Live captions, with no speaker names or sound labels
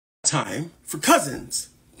time for Cousins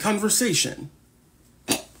Conversation.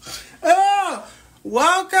 Oh,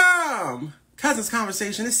 welcome. Cousins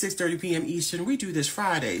Conversation is 6:30 p.m. Eastern. We do this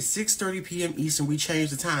Friday, 6:30 p.m. Eastern. We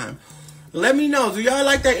change the time. Let me know. Do y'all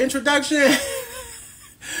like that introduction?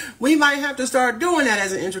 We might have to start doing that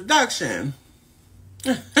as an introduction.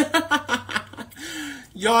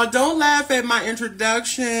 Y'all, don't laugh at my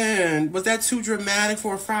introduction. Was that too dramatic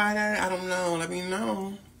for a Friday? I don't know. Let me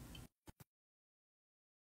know.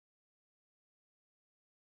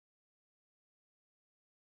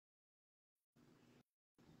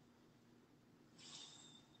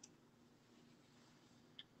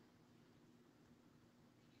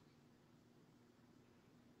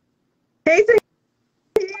 Hey,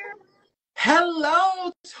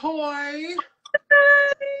 Hello, Toy.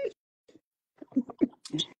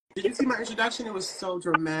 Did you see my introduction? It was so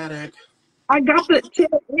dramatic. I got the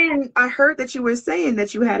tail end. I heard that you were saying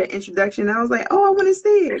that you had an introduction. I was like, oh, I want to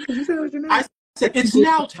see it because you said it was dramatic. I said, it's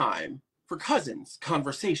now time for Cousins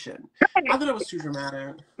Conversation. I thought it was too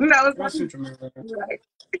dramatic. No, It was too dramatic. Right.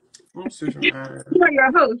 It was too dramatic. You are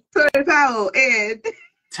your host, Toy Powell, and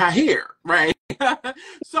Tahir, right?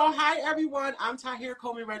 So, hi, everyone. I'm Tahir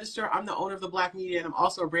Coleman Register. I'm the owner of The Black Media, and I'm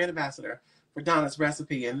also a brand ambassador for Donna's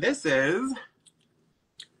Recipe. And this is...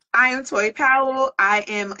 I am Toy Powell. I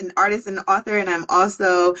am an artist and author, and I'm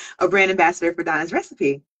also a brand ambassador for Donna's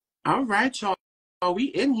Recipe. All right, y'all. We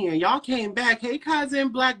in here. Y'all came back. Hey, cousin,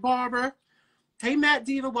 Black Barber. Hey, Matt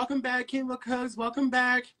Diva. Welcome back. Kimba Cooks. Welcome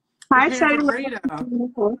back. Hi, Prepare for Taylor.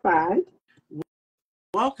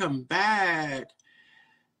 Welcome back.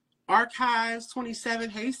 Archives 27.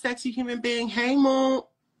 Hey, sexy human being. Hey, Moon.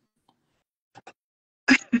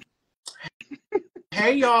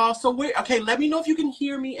 Hey, y'all. So okay, let me know if you can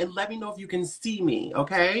hear me and let me know if you can see me,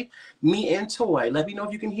 okay? Me and Toy. Let me know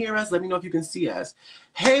if you can hear us. Let me know if you can see us.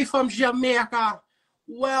 Hey, from Jamaica.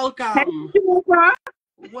 Welcome.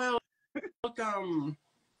 Welcome.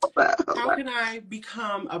 How can I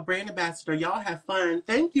become a brand ambassador? Y'all have fun.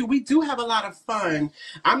 Thank you. We do have a lot of fun.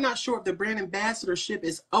 I'm not sure if the brand ambassadorship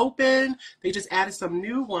is open. They just added some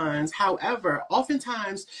new ones. However,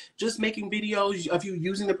 oftentimes just making videos of you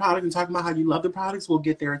using the product and talking about how you love the products will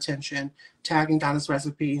get their attention, tagging Donna's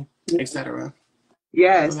Recipe, etc.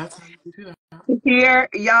 Yes. So that's how you do that. Here,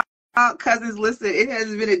 y'all. Cousins, listen, it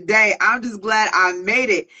has been a day. I'm just glad I made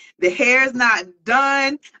it. The hair's not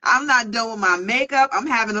done. I'm not done with my makeup. I'm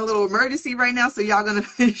having a little emergency right now, so y'all gonna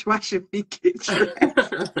finish watching me get dressed.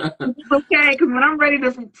 Okay, because when I'm ready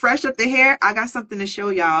to fresh up the hair, I got something to show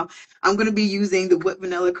y'all. I'm gonna be using the whipped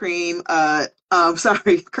vanilla cream, curl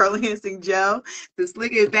enhancing gel to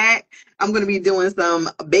slick it back. I'm gonna be doing some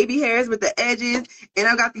baby hairs with the edges, and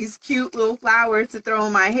I've got these cute little flowers to throw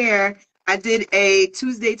in my hair. I did a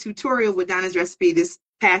Tuesday tutorial with Donna's Recipe this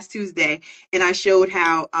past Tuesday, and I showed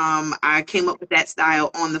how I came up with that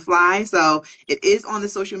style on the fly. So it is on the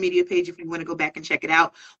social media page if you want to go back and check it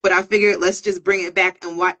out. But I figured let's just bring it back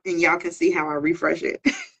and watch, and y'all can see how I refresh it.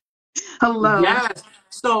 Hello. Yes.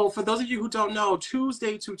 So for those of you who don't know,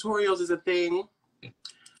 Tuesday tutorials is a thing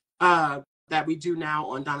that we do now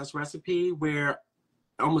on Donna's Recipe, where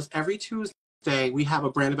almost every Tuesday we have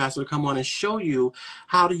a brand ambassador come on and show you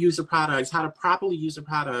how to use the products, how to properly use the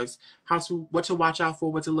products, what to watch out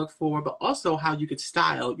for, what to look for, but also how you could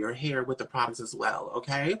style your hair with the products as well,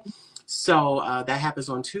 okay? So that happens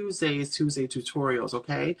on Tuesdays, Tuesday tutorials,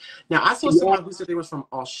 okay? Now, I saw someone who said they was from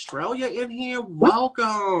Australia in here.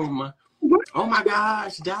 Welcome. Oh my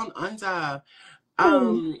gosh, down under.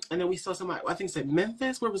 And then we saw somebody, I think said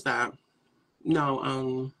Memphis. Where was that?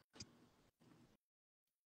 No,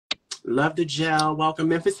 Love the gel. Welcome.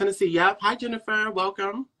 Memphis, Tennessee. Yep. Hi, Jennifer.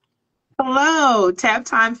 Welcome. Hello. Tab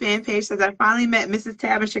Time fan page says I finally met Mrs.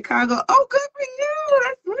 Tab in Chicago. Oh, good for you.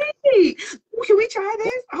 That's sweet. Can we try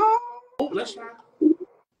this? Oh, let's try.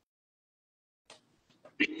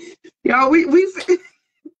 Y'all, we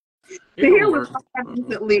It was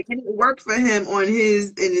recently, and it worked for him on his,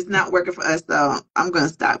 and it's not working for us. So I'm gonna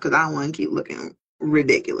stop because I don't want to keep looking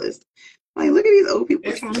ridiculous. Like, look at these old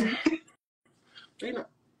people trying.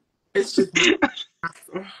 It's just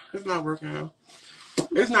it's not working.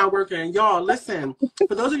 It's not working. Y'all, listen.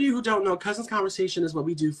 For those of you who don't know, Cousins Conversation is what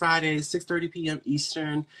we do Fridays, 6:30 p.m.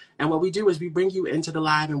 Eastern. And what we do is we bring you into the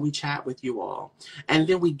live and we chat with you all. And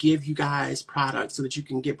then we give you guys products so that you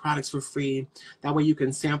can get products for free. That way you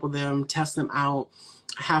can sample them, test them out,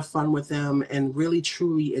 have fun with them, and really,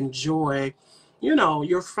 truly enjoy, you know,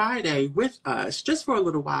 your Friday with us just for a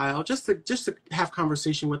little while, just to have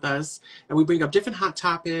conversation with us. And we bring up different hot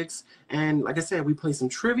topics. And like I said, we play some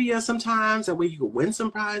trivia sometimes. That way you can win some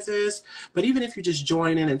prizes. But even if you just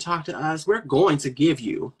join in and talk to us, we're going to give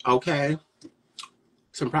you, okay,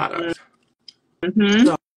 some products. Mm-hmm.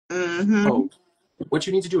 So Mm-hmm. what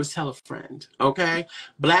you need to do is tell a friend, okay?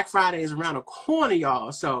 Black Friday is around the corner,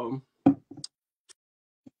 y'all. So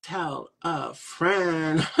tell a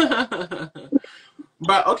friend.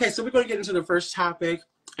 But okay, so we're going to get into the first topic.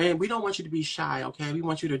 And we don't want you to be shy, okay? We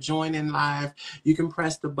want you to join in live. You can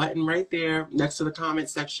press the button right there next to the comment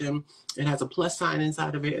section. It has a plus sign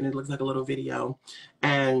inside of it, and it looks like a little video.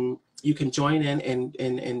 And you can join in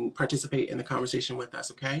and participate in the conversation with us,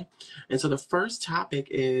 okay? And so the first topic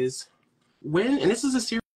is when, and this is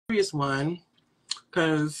a serious one,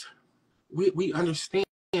 because we understand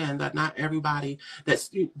that not everybody, that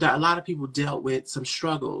a lot of people dealt with some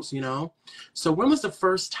struggles, you know? So when was the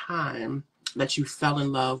first time that you fell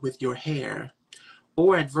in love with your hair,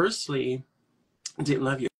 or adversely didn't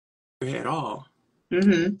love your hair at all?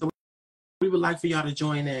 Mm-hmm. So we would like for y'all to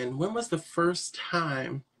join in. When was the first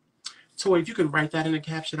time? Toy, if you could write that in the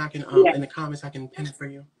caption, I can Yeah. in the comments, I can pin it for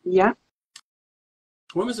you. Yeah.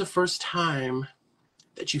 When was the first time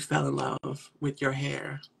that you fell in love with your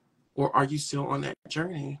hair, or are you still on that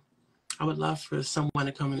journey? I would love for someone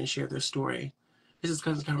to come in and share their story. This is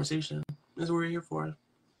Cousin Conversation. This is what we're here for.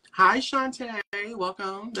 Hi, Shantae.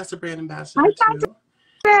 Welcome. That's a brand ambassador, Hi, too.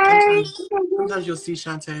 Shantae. Sometimes you'll see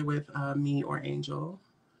Shantae with me or Angel.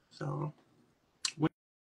 So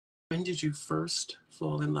when did you first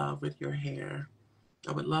fall in love with your hair?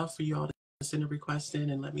 I would love for you all to send a request in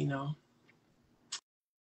and let me know.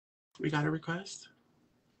 We got a request?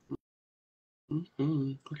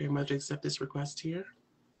 Mm-hmm. Okay, I'm going to accept this request here.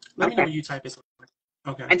 Let me know when you type it.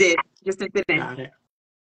 Okay. I did. Just sent it in. Got it.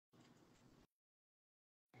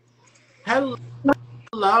 Hello.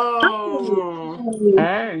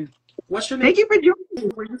 Hey, What's your name? Thank you for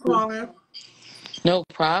joining. Where you calling? no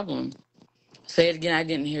problem. Say it again. I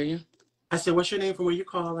didn't hear you. I said, what's your name from where you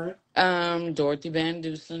calling? Dorothy Van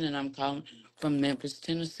Dusen, and I'm calling from Memphis,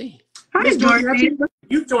 Tennessee. Hi, Miss Dorothy, Dorothy.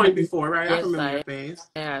 you've joined before, right? I Yes, remember your I face.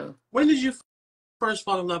 have. When did you first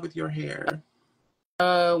fall in love with your hair?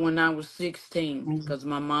 When I was 16, because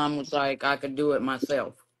my mom was like, I could do it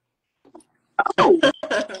myself. Oh.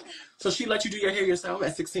 So she let you do your hair yourself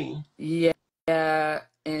at 16? Yeah,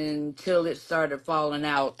 until it started falling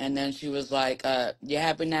out, and then she was like, you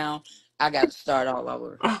happy now? I got to start all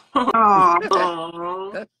over.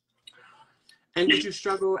 Aw. And did you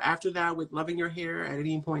struggle after that with loving your hair at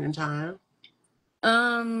any point in time?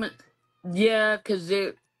 Yeah, because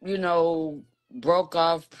it, broke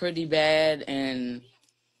off pretty bad, and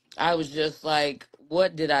I was just like,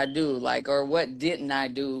 what did I do? Like, or what didn't I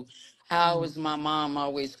do? How is my mom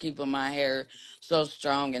always keeping my hair so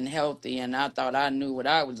strong and healthy? And I thought I knew what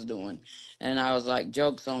I was doing. And I was like,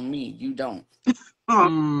 joke's on me. You don't.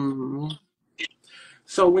 Mm.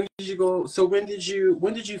 So when did you go? So when did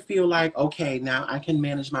you feel like, okay, now I can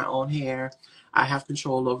manage my own hair. I have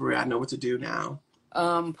control over it. I know what to do now.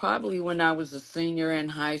 Probably when I was a senior in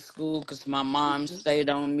high school, because my mom stayed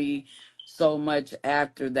on me so much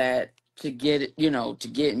after that to get it, to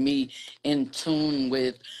get me in tune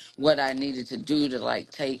with what I needed to do to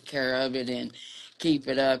like take care of it and keep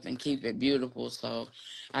it up and keep it beautiful. So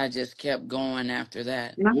I just kept going after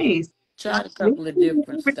that. Nice. Tried a What couple of were your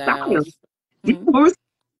different favorite styles? styles. Yeah, Hmm. what were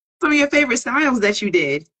some of your favorite styles that you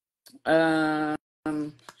did?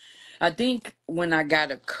 Um, I think when I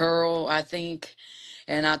got a curl,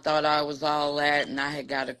 and I thought I was all that, and I had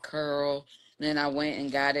got a curl. Then I went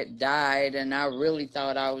and got it dyed, and I really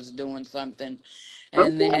thought I was doing something.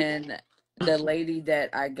 And Okay. then the lady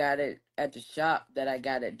that I got it at the shop that I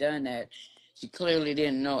got it done at, she clearly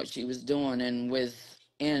didn't know what she was doing, and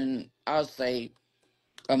within, I'll say,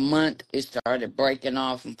 a month, it started breaking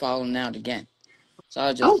off and falling out again. So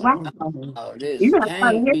I was Oh, just like, wow. oh, You this got a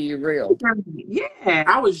lot of can't be real. hair. Yeah.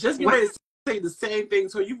 I was just getting Wow. ready to say the same thing.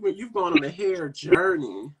 So you've gone on a hair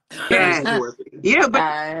journey, Miss Yes. Dorothy. Yeah, but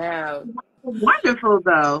I have. wonderful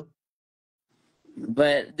though.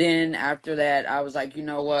 But then after that, I was like, you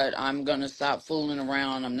know what? I'm going to stop fooling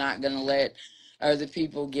around. I'm not going to let other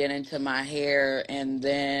people get into my hair. And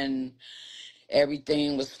then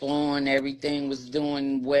everything was flowing, everything was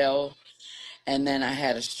doing well. And then I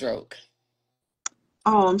had a stroke.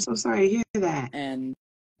 Oh, I'm so sorry to hear that. And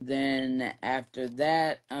then after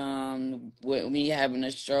that, with me having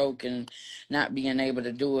a stroke and not being able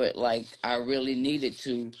to do it like I really needed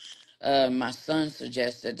to, my son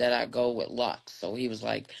suggested that I go with locks. So he was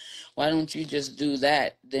like, why don't you just do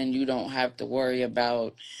that? Then you don't have to worry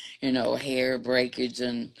about, hair breakage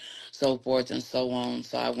and so forth and so on.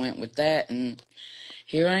 So I went with that, and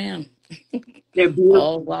here I am, They're beautiful.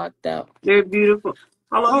 all locked out. They're beautiful.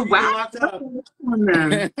 How long Oh, have you wow. been locked up? On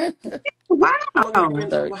them. Wow. How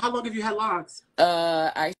long have you had locks?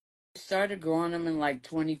 I started growing them in like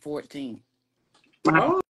 2014.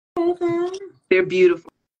 Wow. Oh, okay. They're beautiful.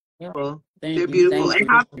 Yep. They're Thank you. beautiful. Thank And you.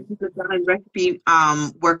 how does the Donna's Recipe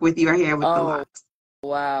work with your hair with the Oh, locks?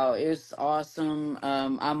 wow. It's awesome.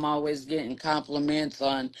 I'm always getting compliments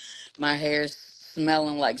on my hair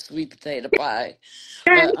smelling like sweet potato pie.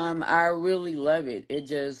 But I really love it. It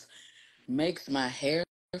just makes my hair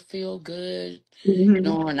feel good,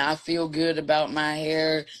 Mm-hmm. and I feel good about my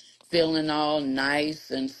hair feeling all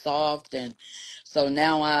nice and soft. And so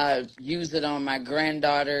now I use it on my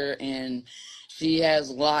granddaughter, and she has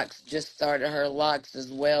locks, just started her locks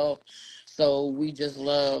as well. So we just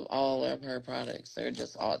love all of her products. They're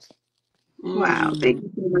just awesome. Wow. Thank Mm.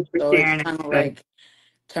 you so much for So it's sharing kind of that. like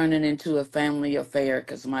turning into a family affair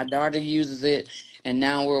because my daughter uses it, and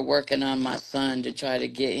now we're working on my son to try to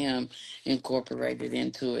get him incorporated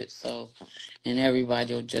into it. So, and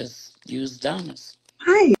everybody will just use Donna's.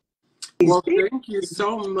 Hi. Well, Thank thank you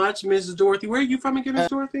so much, Miss Dorothy. Where are you from again, Miss Uh,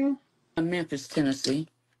 Dorothy? Memphis, Tennessee.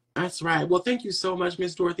 That's right. Well, thank you so much,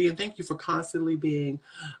 Miss Dorothy, and thank you for constantly being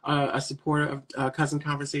a supporter of Cousin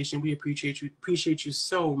Conversation. We appreciate you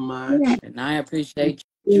so you. much. And I appreciate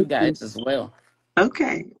you Thank you. guys as well.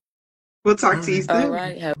 Okay. We'll All talk to you right. All soon.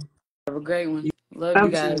 right. Have a great one. You, Love you you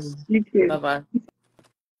Okay. guys. too. You Bye too.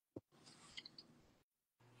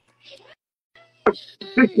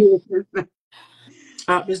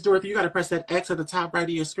 bye. Miss Dorothy, you got to press that X at the top right of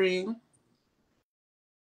your screen.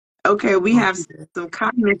 Okay, we Oh, have some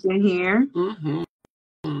comments in here. mm-hmm.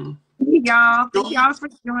 Hey, y'all. Thank Don't y'all for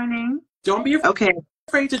joining. don't be Okay.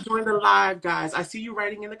 afraid to join the live, guys. I see you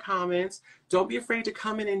writing in the comments. Don't be afraid to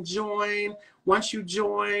come in and join. Once you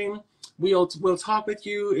join, we'll talk with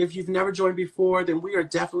you. If you've never joined before, then we are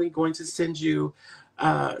definitely going to send you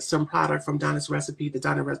some product from Donna's Recipe, the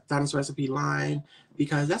Donna's Recipe line,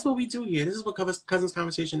 because that's what we do here. This is what Cousins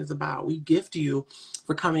Conversation is about. We gift you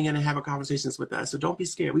for coming in and having conversations with us. So don't be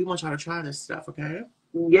scared. We want y'all to try this stuff, okay?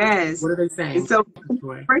 Yes. What are they And saying? so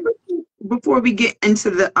Joy? right before we get into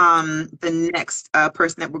the next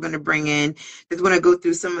person that we're going to bring in, just want to go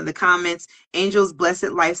through some of the comments. Angel's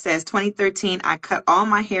Blessed Life says 2013, I cut all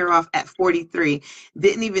my hair off at 43.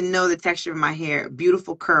 Didn't even know the texture of my hair.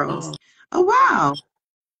 Beautiful curls. Oh, Oh wow.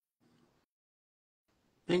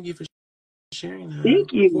 thank you for sharing that.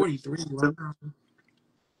 Thank you. 43. Wow.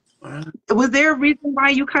 Wow. Was there a reason why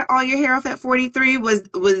you cut all your hair off at 43? Was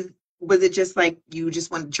it just like you just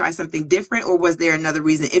wanted to try something different, or was there another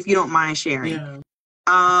reason? If you don't mind sharing. Yeah.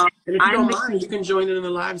 Um, And if you I'm don't the mind, you can join in the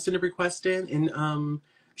live, send a request in, and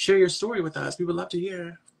share your story with us. We would love to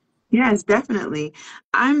hear. Yes, definitely.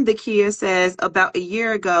 I'm the Kia says about a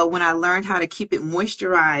year ago when I learned how to keep it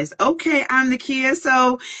moisturized. Okay, I'm the Kia.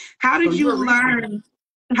 So how So did you you're recent. learn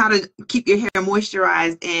how to keep your hair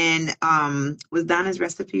moisturized? And was Donna's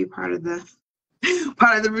Recipe part of the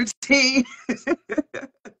part of the routine?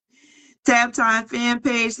 Tab Time fan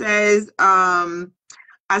page says,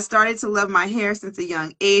 I started to love my hair since a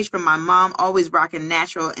young age from my mom, always rocking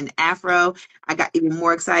natural and afro. I got even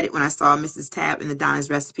more excited when I saw Mrs. Tab in the Donna's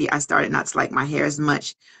Recipe. I started not to like my hair as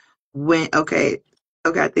much when, okay,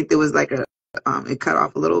 I think there was like it cut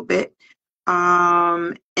off a little bit.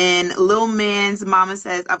 And Lil Man's mama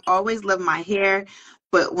says, I've always loved my hair,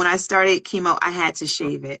 but when I started chemo, I had to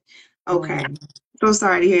shave it. Okay. Oh, So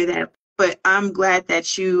sorry to hear that, but I'm glad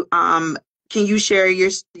that you can you share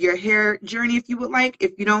your hair journey if you would like?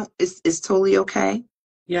 If you don't, it's totally okay.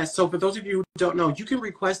 yeah. So for those of you who don't know, you can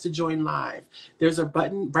request to join live. There's a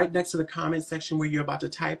button right next to the comment section where you're about to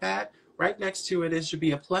type at. Right next to it, there should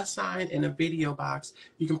be a plus sign and a video box.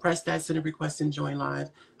 You can press that, send a request, and join live.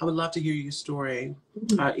 I would love to hear your story,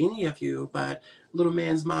 any of you, but Little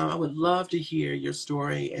Man's mom, I would love to hear your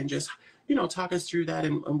story and just, talk us through that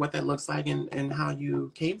and what that looks like and how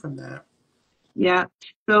you came from that. Yeah.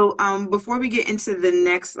 So before we get into the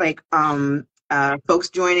next folks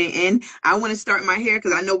joining in, I want to start my hair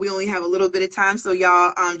because I know we only have a little bit of time. So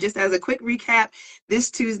y'all, just as a quick recap, this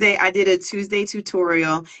Tuesday I did a Tuesday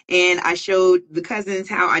tutorial and I showed the cousins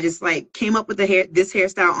how I just like came up with this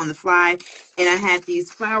hairstyle on the fly, and I had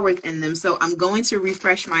these flowers in them. So I'm going to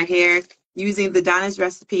refresh my hair using the Donna's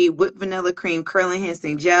Recipe whipped vanilla cream curl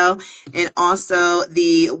enhancing gel, and also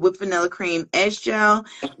the whipped vanilla cream edge gel.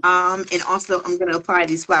 And also I'm going to apply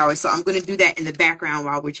these flowers. So I'm going to do that in the background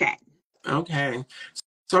while we're chatting. Okay.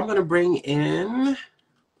 So I'm going to bring in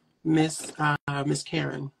Miss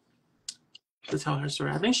Karen to tell her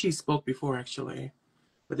story. I think she spoke before, actually,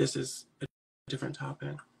 but this is a different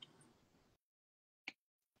topic.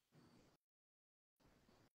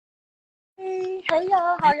 Hey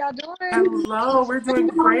y'all, how y'all doing? Hello, we're doing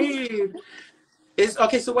great. Is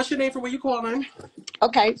okay. So what's your name from where you calling?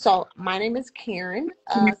 Okay, so my name is Karen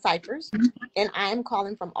Cyphers, and I'm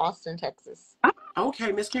calling from Austin, Texas.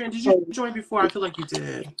 Okay, Miss Karen, did you join before? I feel like you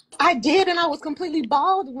did. I did, and I was completely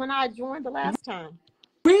bald when I joined the last time.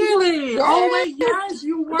 Really? Oh Yes. wait, yes,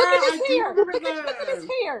 you were. Look at I this do hair. remember Look at this that.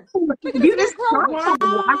 hair. Look at this You hair just growing.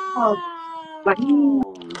 wow. Like,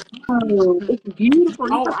 Wow. it's beautiful.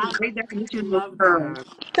 You Oh, got the I great definition of love curls. that.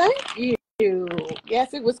 Thank you.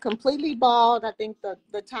 Yes, it was completely bald. I think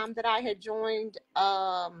the time that I had joined,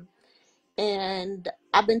 and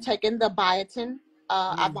I've been taking the biotin.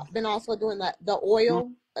 I've been also doing the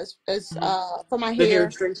oil as for my The hair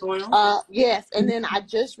hair. strength oil. Yes, and then I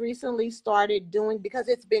just recently started doing, because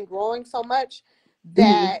it's been growing so much Mhm.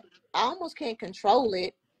 that I almost can't control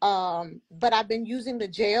it. But I've been using the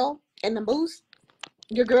gel and the mousse.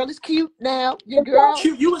 Your girl is cute now. Your girl,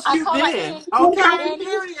 Cute. You was I cute call her then. Annie. Okay. Annie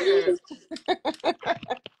is Period. cute.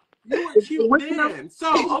 You were It's cute working out. then.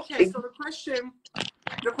 So okay. So the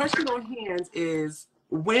question on hands is,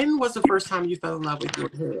 when was the first time you fell in love with your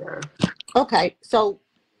hair? Okay, so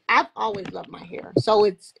I've always loved my hair. So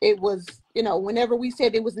it was, whenever we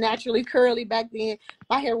said it was naturally curly back then,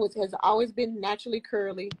 my hair has always been naturally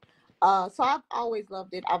curly. So I've always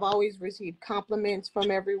loved it. I've always received compliments from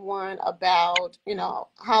everyone about,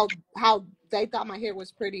 how they thought my hair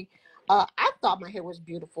was pretty. I thought my hair was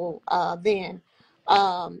beautiful then.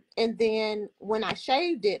 And then when I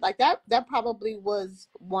shaved it, like that probably was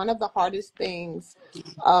one of the hardest things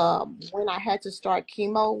when I had to start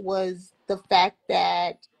chemo, was the fact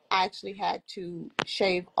that I actually had to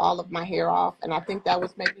shave all of my hair off. And I think that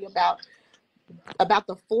was maybe about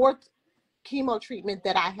the fourth chemo treatment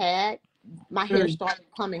that I had. My hair started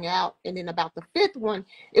coming out, and then about the fifth one,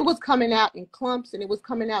 it was coming out in clumps, and it was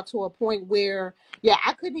coming out to a point where, yeah,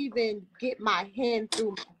 I couldn't even get my hand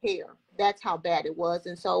through my hair. That's how bad it was.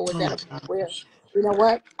 And so it was Oh at my a point where, gosh. you know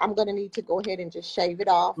what, I'm gonna need to go ahead and just shave it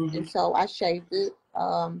off. Mm-hmm. And so I shaved it.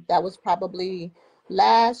 That was probably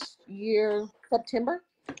last year, September.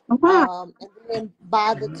 Oh, wow. And then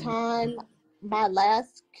by the time my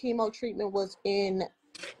last chemo treatment was in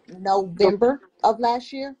November of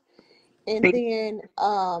last year. And then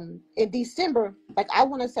in December, like, I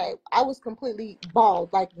want to say I was completely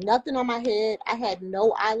bald, like nothing on my head. I had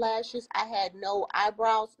no eyelashes. I had no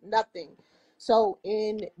eyebrows, nothing. So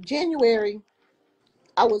in January,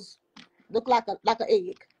 I was looked like an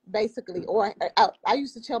egg, basically. Or I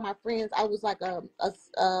used to tell my friends I was like a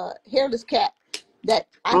hairless cat, that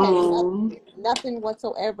I had Oh. nothing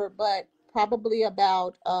whatsoever. But probably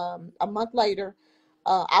about a month later,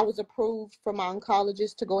 I was approved from my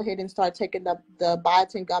oncologist to go ahead and start taking the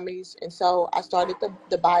biotin gummies. And so I started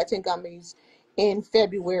the biotin gummies in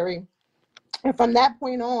February. And from that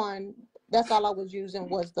point on, that's all I was using,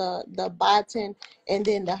 was the biotin and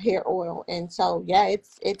then the hair oil. And so, yeah,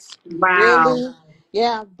 it's Wow. really,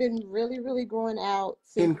 yeah, been really, really growing out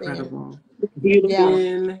since then. Incredible. It's beautiful.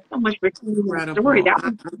 Yeah, So much for sharing that story. Incredible. That I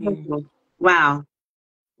was mean, beautiful. Wow.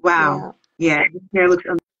 Wow. yeah. Yeah, your hair looks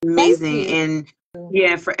Thank amazing. you. And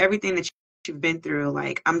yeah, for everything that you've been through,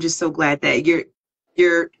 like, I'm just so glad that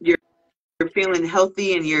you're feeling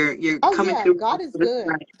healthy and you're Oh, coming yeah, through. God is good.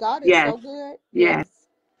 God is Yes, so good. yes.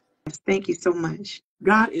 Yes. Thank you so much.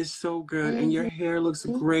 God is so good, and your Mm-hmm. hair looks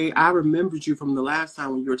great. I remembered you from the last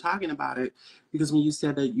time when you were talking about it, because when you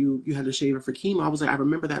said that you had to shave it for chemo, I was like, I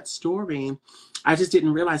remember that story. I just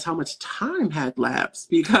didn't realize how much time had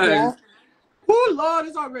lapsed, Yeah. because, oh Lord,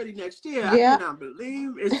 it's already next year. I Yeah. cannot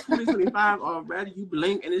believe it's 2025 already. You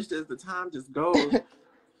blink and it's just, the time just goes.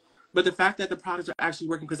 But the fact that the products are actually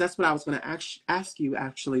working, because that's what I was going to ask you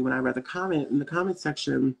actually when I read the comment in the comment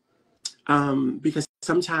section. Because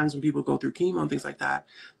sometimes when people go through chemo and things like that,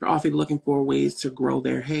 they're often looking for ways to grow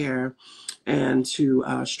their hair and to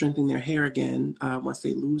strengthen their hair again once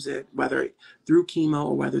they lose it, whether through chemo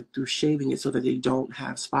or whether through shaving it so that they don't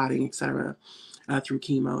have spotting, etc., through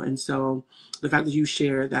chemo. And so the fact that you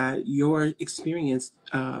share that your experience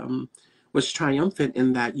was triumphant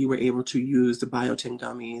in that you were able to use the biotin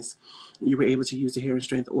gummies, you were able to use the hair and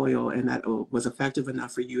strength oil, and that was effective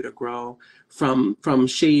enough for you to grow from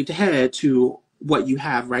shaved head to what you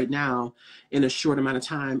have right now in a short amount of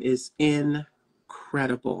time is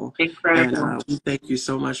incredible. And Incredible. we thank you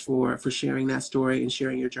so much for sharing that story and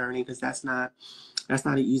sharing your journey, because that's not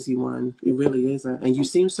an easy one. It really isn't. And you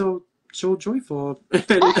seem so joyful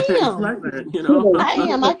and I am. pleasant, you know. I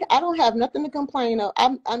am. I don't have nothing to complain of.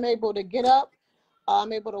 I'm able to get up.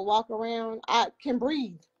 I'm able to walk around. I can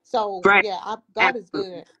breathe. So Right. yeah, God is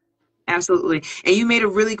Absolutely. good. Absolutely. And you made a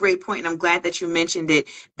really great point, and I'm glad that you mentioned it,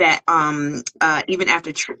 that even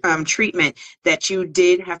after treatment, that you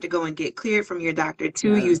did have to go and get cleared from your doctor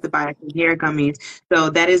to Yeah. use the biotin hair gummies. So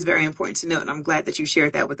that is very important to note, and I'm glad that you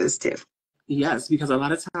shared that with us, Tiff. Yes, because a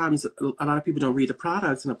lot of times, a lot of people don't read the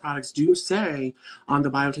products, and the products do say on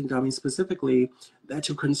the biotin gummies specifically that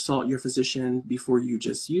you consult your physician before you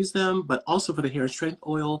just use them. But also for the hair strength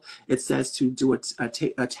oil, it says to do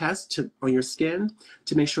a test on your skin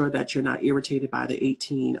to make sure that you're not irritated by the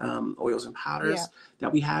 18 oils and powders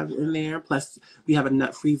that we have in there. Plus, we have a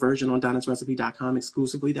nut-free version on DonnasRecipe.com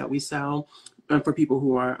exclusively that we sell for people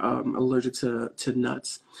who are allergic to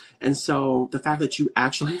nuts. And so the fact that you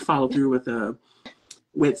actually follow through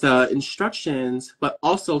with the instructions, but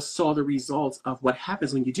also saw the results of what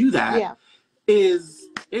happens when you do that is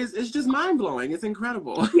just mind blowing. It's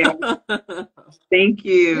incredible. Yeah. Thank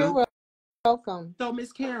you. You're welcome. So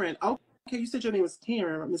Miss Karen, okay, you said your name was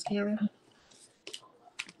Karen, Miss Karen.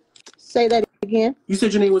 Say that again. You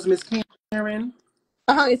said your name was Miss Karen.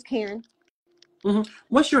 It's Karen.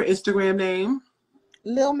 What's your Instagram name?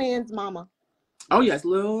 Lil Man's Mama. Oh yes,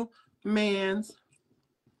 Lil Man's.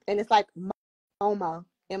 And it's like MoMA,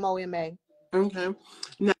 MoMA. Okay.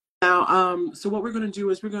 Now, so what we're going to do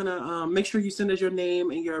is we're going to make sure you send us your name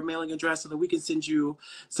and your mailing address so that we can send you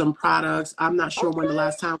some products. I'm not sure when the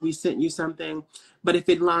last time we sent you something, but if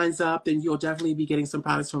it lines up, then you'll definitely be getting some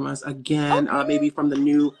products from us again. Maybe from the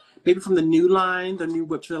new line, the new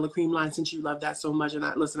whipped vanilla cream line, since you love that so much. And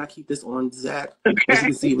I keep this on deck. As you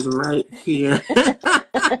can see, it was right here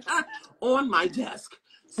on my desk.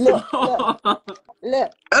 Look.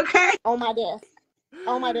 Okay. On my desk.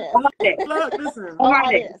 Look, listen.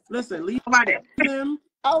 Listen, leave him.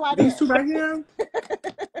 These two right here.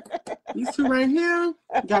 These two right here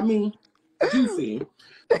got me juicy.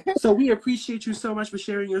 So we appreciate you so much for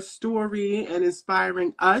sharing your story and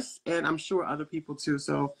inspiring us, and I'm sure other people too.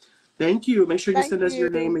 So thank you. Make sure you send us your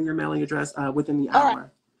name and your mailing address within the hour. All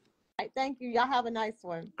right. Thank you. Y'all have a nice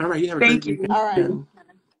one. All right. You have a great weekend. All right.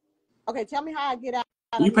 Okay. Tell me how I get out.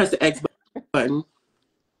 You press the X button.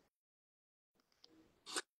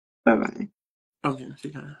 Bye-bye. Okay. She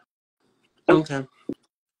got it. Okay.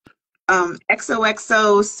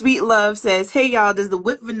 XOXO Sweet Love says, "Hey y'all, does the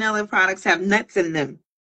whipped vanilla products have nuts in them?"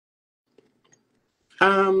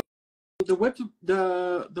 The whipped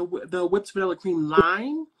vanilla cream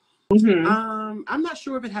line. I'm not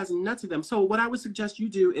sure if it has nuts in them. So what I would suggest you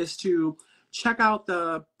do is to check out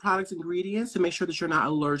the product's ingredients to make sure that you're not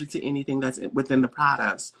allergic to anything that's within the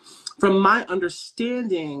products. From my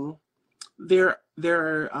understanding,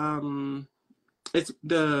 it's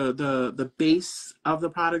the base of the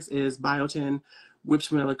products is biotin, whipped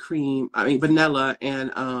vanilla,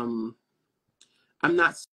 and I'm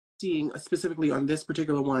not seeing specifically on this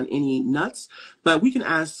particular one any nuts, but we can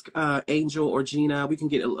ask Angel or Gina. We can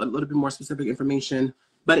get a little bit more specific information.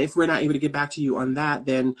 But if we're not able to get back to you on that,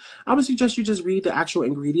 then I would suggest you just read the actual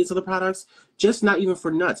ingredients of the products, just not even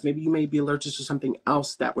for nuts. Maybe you may be allergic to something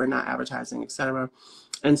else that we're not advertising, etc.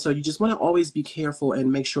 And so you just want to always be careful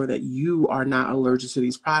and make sure that you are not allergic to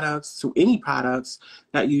these products, to any products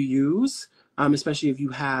that you use, especially if you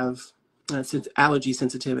have allergy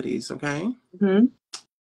sensitivities, okay?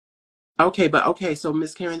 Okay, so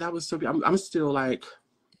Miss Karen, that was so good. I'm still like...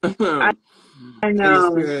 I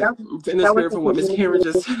know. In the spirit from what Miss Karen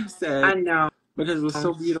just said. I know. Because it was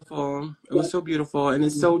so beautiful. It was so beautiful. And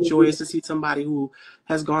it's so joyous to see somebody who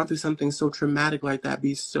has gone through something so traumatic like that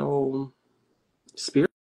be so spirited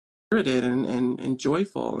and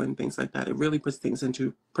joyful and things like that. It really puts things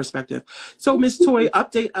into perspective. So Miss Toy,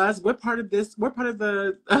 update us. What part of the what part of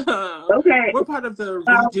the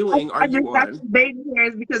redoing are you on? Baby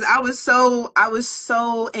hairs, because I was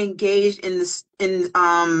so engaged in this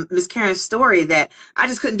Miss Karen's story that I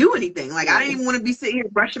just couldn't do anything. Like I didn't even want to be sitting here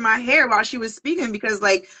brushing my hair while she was speaking, because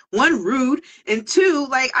like, one, rude, and two,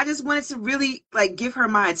 like I just wanted to really like give her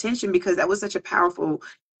my attention, because that was such a powerful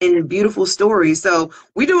and beautiful story. So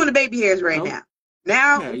we're doing the baby hairs right now.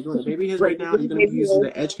 Yeah, you're doing the baby hairs right now. You're going to be using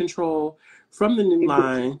the edge control from the new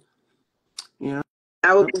line. Yeah.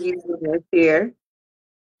 I will be using this here.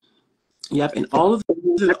 Yep, and all of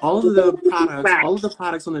the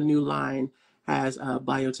products on the new line has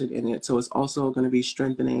biotin in it, so it's also going to be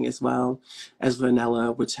strengthening as well as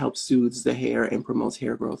vanilla, which helps soothes the hair and promotes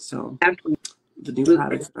hair growth. So the new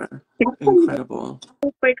products are incredible.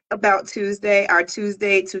 Real quick about Tuesday, our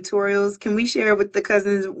Tuesday tutorials. Can we share with the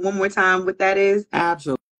cousins one more time what that is?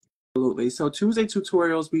 Absolutely. So Tuesday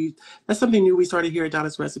tutorials, that's something new we started here at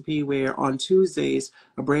Donna's Recipe, where on Tuesdays,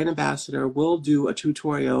 a brand ambassador will do a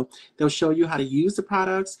tutorial. They'll show you how to use the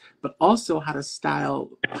products, but also how to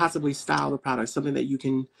possibly style the products, something that you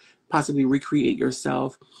can possibly recreate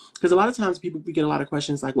yourself. Because a lot of times we get a lot of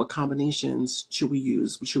questions like, what combinations should we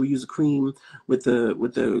use? Should we use a cream with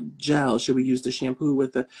the gel? Should we use the shampoo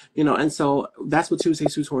with the, and so that's what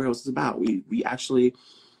Tuesday's tutorials is about. We actually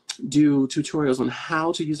do tutorials on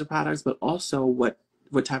how to use the products, but also what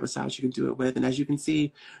type of styles you can do it with. And as you can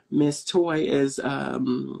see, Miss Toy is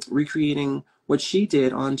recreating what she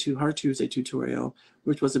did onto her Tuesday tutorial,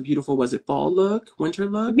 which was a beautiful, was it fall look, winter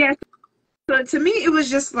look? Yes. So to me, it was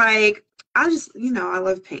just like, I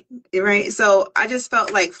love paint, right? So I just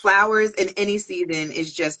felt like flowers in any season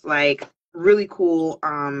is just like really cool.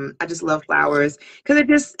 I just love flowers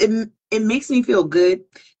because it makes me feel good,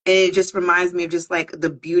 and it just reminds me of just like the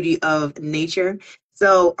beauty of nature.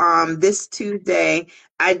 So this Tuesday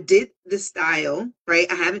I did the style,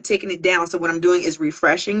 right? I haven't taken it down, so what I'm doing is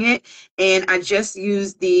refreshing it, and I just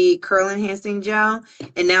used the curl enhancing gel,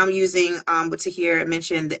 and now I'm using what Tahir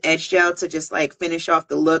mentioned, the edge gel, to just like finish off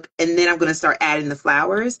the look, and then I'm going to start adding the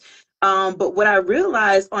flowers. But what I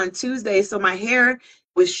realized on Tuesday, so my hair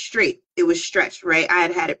was straight, it was stretched, right? I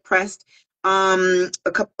had it pressed a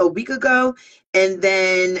week ago, and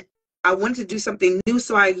then I wanted to do something new,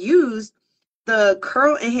 so I used the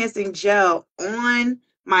curl enhancing gel on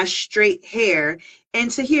my straight hair.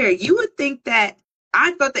 And Tahir, you would think that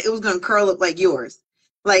I thought that it was going to curl up like yours,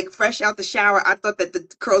 like fresh out the shower. I thought that the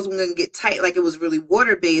curls were going to get tight, like it was really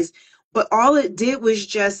water based, but all it did was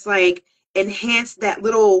just like enhance that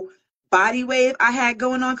little body wave I had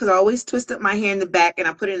going on, because I always twist up my hair in the back and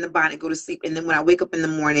I put it in the bonnet, go to sleep, and then when I wake up in the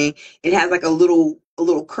morning, it has like a little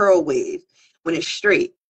curl wave when it's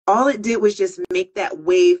straight. All it did was just make that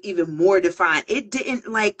wave even more defined. It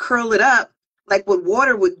didn't like curl it up like what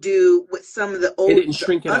water would do with some of the old, it didn't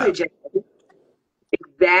shrink it other up. gels.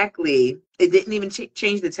 Exactly. It didn't even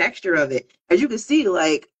change the texture of it. As you can see,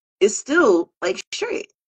 like it's still like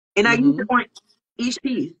straight. And I use it on each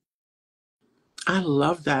piece. I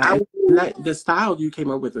love that. The style you came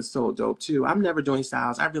up with is so dope too. I'm never doing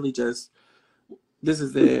styles. I really just, this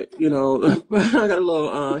is it. I got a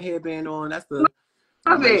little headband on. That's the,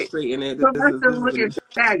 I Love might it. straighten it. So that's looking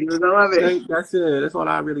fabulous. I love it. That's it. That's all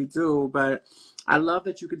I really do. But I love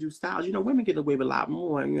that you could do styles. Women get away with a lot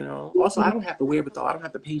more, Also, I don't have the wherewithal. I don't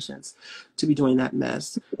have the patience to be doing that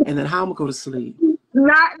mess. And then how am I going to sleep?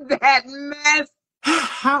 Not that mess.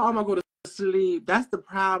 How am I going to sleep? That's the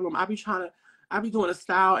problem. I be doing a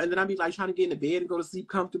style, and then I be like trying to get in the bed and go to sleep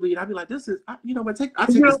comfortably. And I be like, this is, I take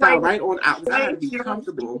the style right on out. I have to be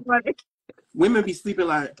comfortable. Women be sleeping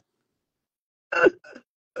like,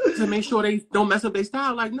 to make sure they don't mess up their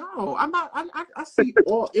style. Like, no, I'm not. I sleep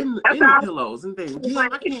all in the pillows and things. Yeah,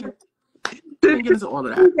 I can't get into all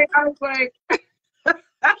of that. I was like,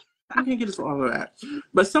 I can't get into all of that.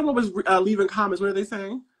 But someone was leaving comments. What are they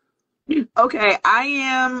saying? Okay, I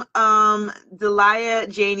am Delia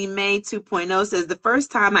Janie May 2.0 says, the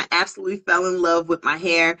first time I absolutely fell in love with my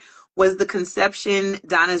hair was the conception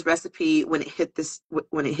Donna's recipe when it hit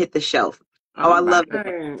the shelf. Oh, I love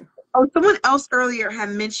it. Oh, someone else earlier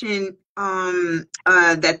had mentioned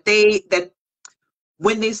that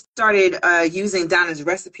when they started using Donna's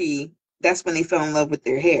recipe, that's when they fell in love with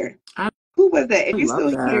their hair. Who was that? If you're still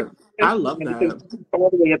here, I love that. All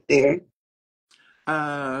the way up there.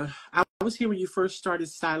 I was here when you first started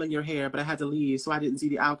styling your hair, but I had to leave, so I didn't see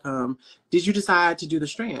the outcome. Did you decide to do the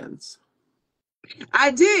strands?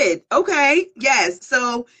 I did. Okay. Yes.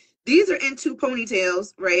 So these are in 2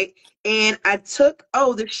 ponytails, right? And I took,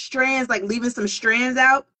 the strands, like leaving some strands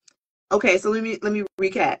out. Okay. So let me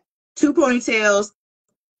recap. 2 ponytails.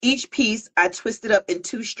 Each piece I twisted up in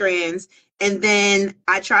 2 strands. And then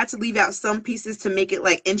I tried to leave out some pieces to make it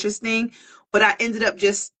like interesting, but I ended up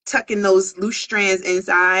just tucking those loose strands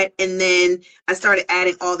inside. And then I started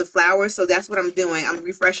adding all the flowers. So that's what I'm doing. I'm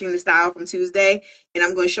refreshing the style from Tuesday, and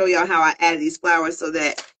I'm going to show y'all how I added these flowers so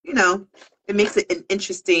that, it makes it an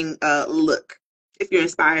interesting look. If you're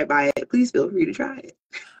inspired by it, please feel free to try it.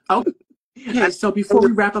 Okay, so before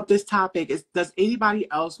we wrap up this topic, does anybody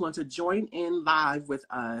else want to join in live with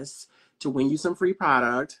us to win you some free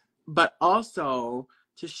product, but also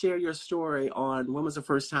to share your story on when was the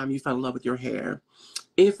first time you fell in love with your hair?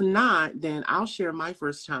 If not, then I'll share my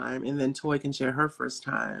first time, and then Toy can share her first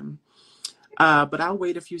time. But I'll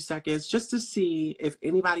wait a few seconds just to see if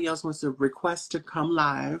anybody else wants to request to come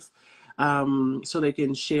live, so they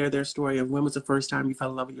can share their story of when was the first time you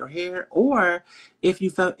fell in love with your hair, or if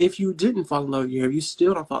you didn't fall in love with your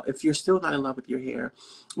hair, if you're still not in love with your hair,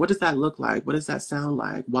 what does that look like? What does that sound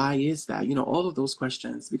like? Why is that? All of those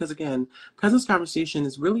questions. Because again, Cousins Conversation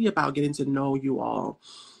is really about getting to know you all.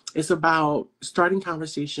 It's about starting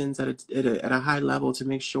conversations at a high level to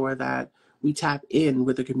make sure that we tap in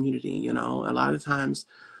with the community. A lot of times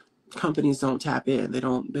companies don't tap in. They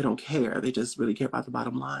don't care. They just really care about the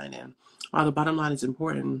bottom line. And while the bottom line is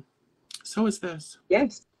important, so is this.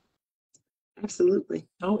 Yes, absolutely.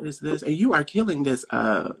 So is this. And you are killing these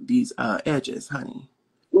edges, honey.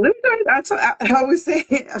 Literally, I always say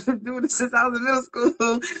I've been doing this since I was in middle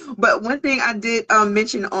school. But one thing I did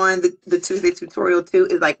mention on the Tuesday tutorial too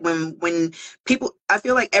is like when people, I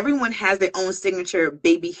feel like everyone has their own signature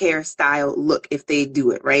baby hairstyle look if they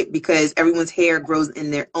do it right, because everyone's hair grows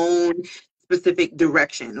in their own specific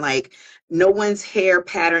direction. Like no one's hair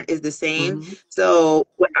pattern is the same. Mm-hmm. So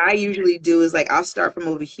what I usually do is like I'll start from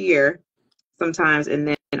over here sometimes, and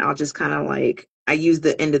then I'll just kind of like I use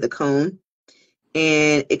the end of the comb.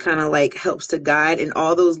 And it kind of like helps to guide, and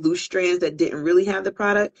all those loose strands that didn't really have the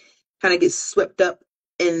product kind of get swept up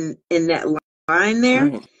in that line there.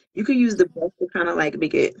 Right. You could use the brush to kind of like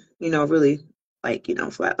make it, really like,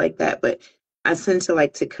 flat like that. But I tend to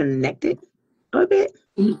like to connect it a bit.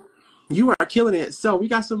 You are killing it. So we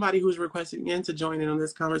got somebody who's requesting in to join in on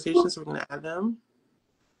this conversation, so we're going to add them.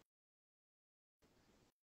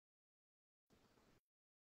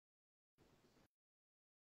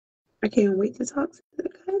 I can't wait to talk to the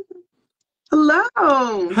guy.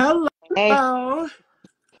 Hello. Hello. Hey,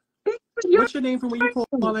 What's your name from where you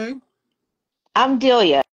calling? I'm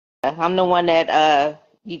Delia. I'm the one that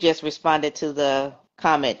you just responded to the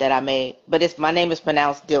comment that I made, but my name is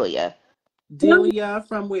pronounced Delia. Delia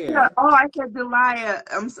from where? Oh, I said Delia.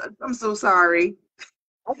 I'm so sorry.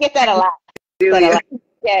 I get that a lot. Delia.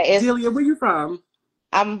 Yeah, Delia, where you from?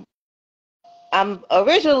 I'm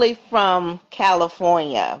originally from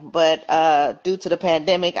California, but due to the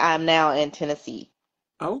pandemic, I'm now in Tennessee.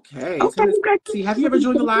 Okay. Okay. Tennessee. Have you ever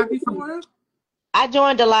joined the live before? I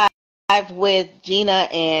joined the live with Gina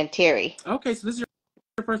and Terry. Okay, so this is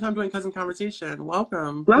your first time doing Cousin Conversation.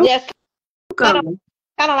 Welcome. Yes, kind Welcome.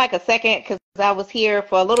 of like a second, because I was here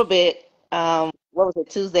for a little bit. What was it,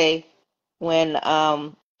 Tuesday, when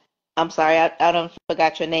I'm sorry, I don't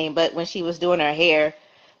forgot your name, but when she was doing her hair,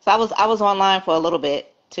 so I was online for a little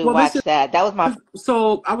bit to watch that. That was my.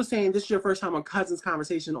 So I was saying this is your first time on Cousins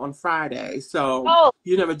Conversation on Friday. So Oh,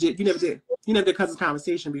 you never did Cousins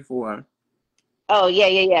Conversation before. oh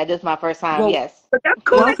yeah. This is my first time. Well, Yes. But that's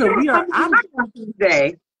cool. Welcome. We are.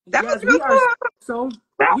 Today. That was Yes, beautiful.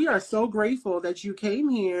 we are so grateful that you came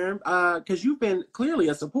here because you've been clearly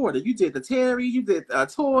a supporter. You did the Terry, you did a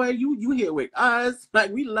Toy, you here with us.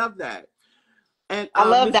 Like we love that. And I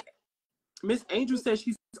love that. Miss Angel says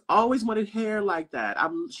she's always wanted hair like that.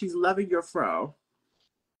 She's loving your fro.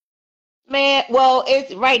 Man, well,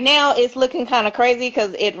 it's right now it's looking kind of crazy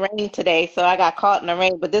because it rained today, so I got caught in the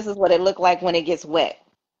rain. But this is what it looked like when it gets wet.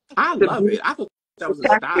 I love it. I thought that was a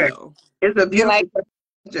style. It's a beautiful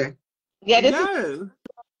picture. Yeah, this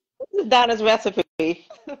is Donna's recipe.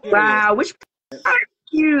 Wow, which product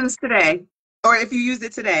did you use today, or if you used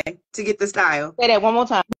it today to get the style? Say that one more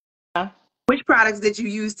time. Which products did you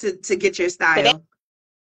use to get your style? Today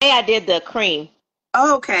I did the cream.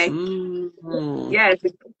 Oh, okay. Mm-hmm. Yes,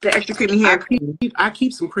 the extra creamy hair cream. I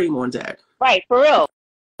keep some cream on deck. Right, for real.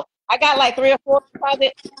 I got like 3 or 4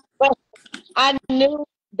 projects, but I knew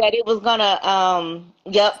that it was gonna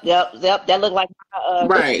yep, that looked like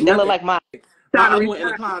right. That looked like my other one in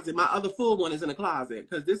the closet. My other full one is in the closet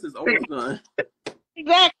because this is almost done.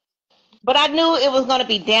 Exactly. But I knew it was gonna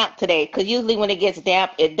be damp today, because usually when it gets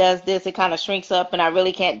damp, it does this, it kind of shrinks up and I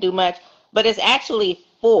really can't do much. But it's actually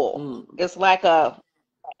full. It's like a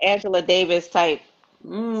Angela Davis type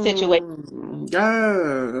situation.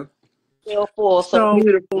 Yeah. Real full. So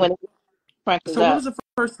when it crunches what was the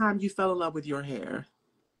first time you fell in love with your hair?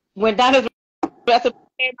 When Donna's recipe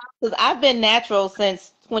came out, because I've been natural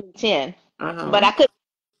since 2010, but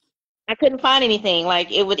I couldn't find anything.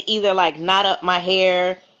 Like it would either like knot up my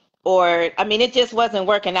hair, or I mean, it just wasn't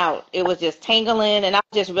working out. It was just tangling, and I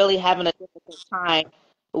was just really having a difficult time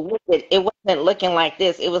with it. It wasn't looking like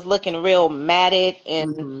this. It was looking real matted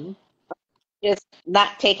and just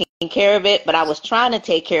not taking care of it. But I was trying to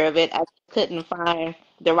take care of it. I couldn't find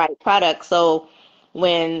the right product. So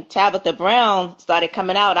when Tabitha Brown started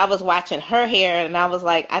coming out, I was watching her hair and I was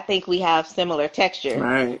like, I think we have similar texture.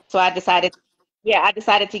 Right. So I decided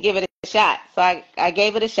to give it a shot. So I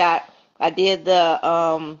gave it a shot. I did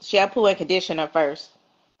the shampoo and conditioner first,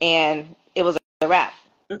 and it was a wrap.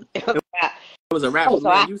 It was a wrap. So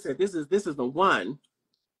man, you said this is the one.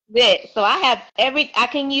 Yeah. So I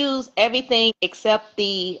can use everything except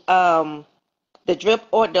the drip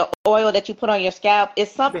or the oil that you put on your scalp.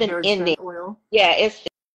 It's something in there. Oil? Yeah,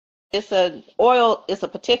 it's a oil. It's a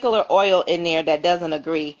particular oil in there that doesn't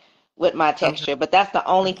agree with my texture. But that's the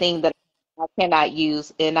only thing that I cannot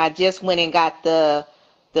use. And I just went and got the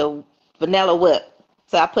vanilla whip.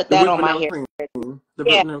 So I put The that whipped on my vanilla hair. cream. The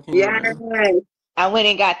Yeah, whipped vanilla cream. Yes. I went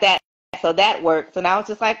and got that, so that worked. And I was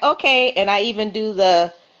just like, okay. And I even do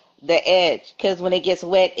the edge, because when it gets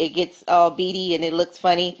wet, it gets all beady and it looks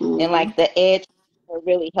funny. And like the edge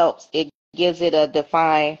really helps. It gives it a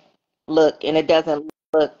defined look, and it doesn't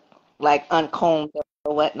look like uncombed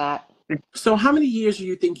or whatnot. So how many years do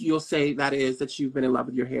you think you'll say that is that you've been in love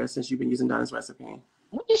with your hair since you've been using Donna's Recipe?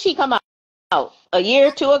 When did she come out? A year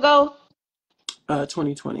or two ago?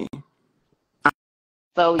 2020.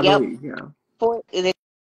 So, I yep. believe, yeah. Is it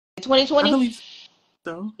 2020? I believe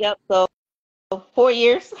so. Yep. So 4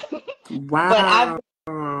 years. Wow. But I've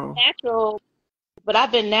been natural. But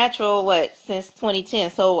I've been natural since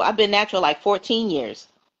 2010. So I've been natural like 14 years.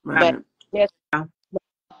 Right. But yes,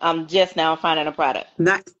 I'm just now finding a product.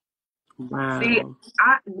 Nice. Wow. See,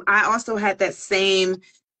 I also had that same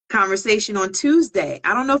conversation on Tuesday.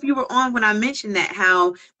 I don't know if you were on when I mentioned that,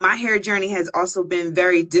 how my hair journey has also been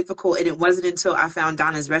very difficult, and it wasn't until I found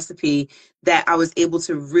Donna's Recipe that I was able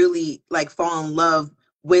to really like fall in love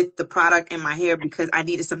with the product in my hair, because I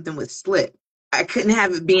needed something with slip. I couldn't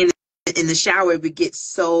have it being in the shower. It would get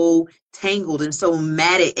so tangled and so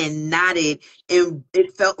matted and knotted, and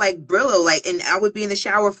it felt like Brillo. Like, and I would be in the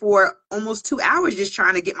shower for almost 2 hours just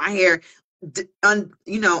trying to get my hair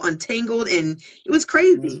untangled, and it was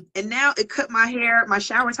crazy. And now it cut my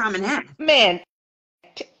shower time in half. Man,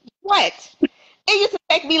 what? It used to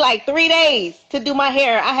take me like 3 days to do my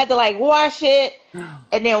hair. I had to like wash it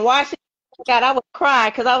and then wash it. Oh God, I would cry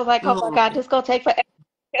because I was like, oh my God, this is gonna take forever.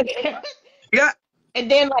 Yeah. And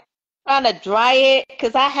then like trying to dry it,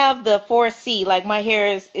 because I have the 4C. Like my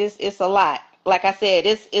hair is a lot. Like I said,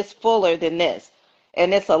 it's fuller than this,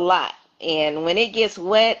 and it's a lot. And when it gets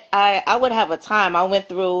wet, I would have a time. I went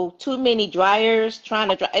through too many dryers trying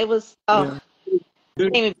to dry. It was it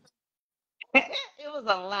was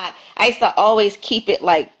a lot. I used to always keep it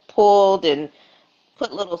like pulled and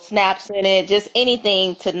put little snaps in it, just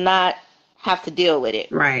anything to not have to deal with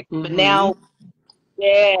it. Right. But now,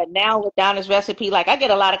 yeah, now with Donna's Recipe, like I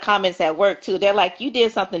get a lot of comments at work too. They're like, "You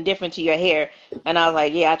did something different to your hair," and I was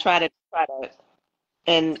like, "Yeah, I try to,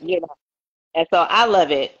 and and so I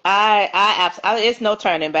love it. It's no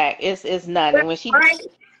turning back. It's none. And when she, right,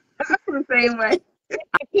 the same way.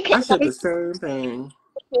 I said the same thing.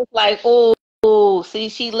 It's like, oh, see,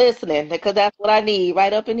 she listening, because that's what I need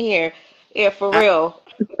right up in here. Yeah, for real.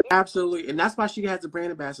 Absolutely. And that's why she has the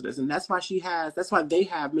brand ambassadors. And that's why they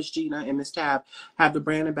have Miss Gina and Miss Tab have the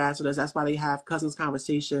brand ambassadors. That's why they have Cousins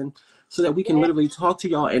Conversation, so that we can literally talk to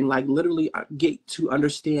y'all and like literally get to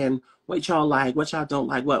understand what y'all like, what y'all don't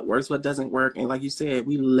like, what works, what doesn't work. And like you said,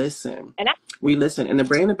 we listen. We listen. And the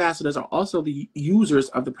brand ambassadors are also the users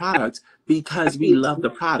of the product, because we love the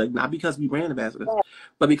product, not because we brand ambassadors,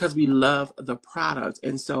 but because we love the product.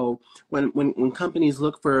 And so when companies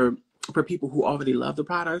look for people who already love the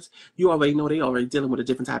products, you already know they already dealing with a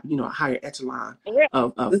different type, a higher echelon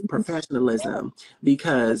of professionalism,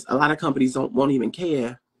 because a lot of companies won't even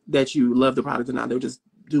care that you love the product or not. They'll just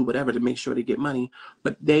do whatever to make sure they get money.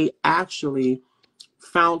 But they actually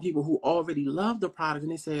found people who already love the product,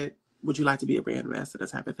 and they said, would you like to be a brand ambassador,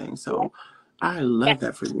 type of thing. So I love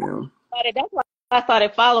that for you. That's why I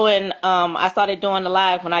started following. I started doing the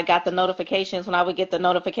live when I got the notifications. When I would get the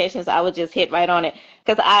notifications, I would just hit right on it,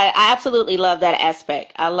 because I absolutely love that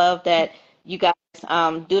aspect. I love that you guys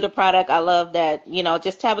do the product. I love that,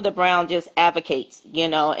 just Tabitha Brown just advocates,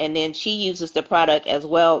 and then she uses the product as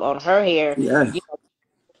well on her hair. Yes.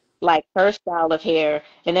 Like her style of hair.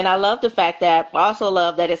 And then I love the fact that I also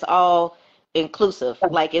love that it's all inclusive.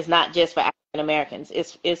 Like it's not just for African Americans.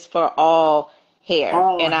 It's for all hair.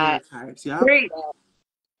 All and hair types. Yeah. Great.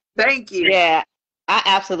 Thank you. Yeah, I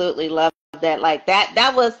absolutely love that. Like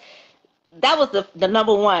that was the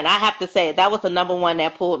number one. I have to say that was the number one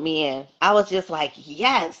that pulled me in. I was just like,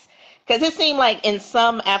 yes. Because it seemed like in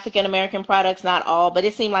some African American products, not all, but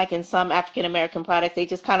it seemed like in some African American products, they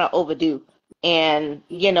just kind of overdo. And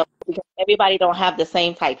because everybody don't have the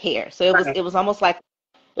same type hair, so it was almost like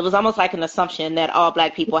an assumption that all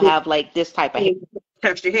Black people have like this type of hair.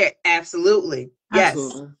 Texture hair, absolutely, yes.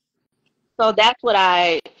 Absolutely. So that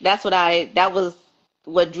was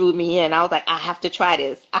what drew me in. I was like, I have to try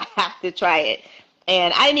this. I have to try it.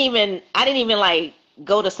 And I didn't even like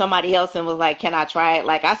go to somebody else and was like, can I try it?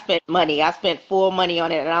 Like I spent full money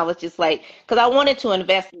on it, and I was just like, because I wanted to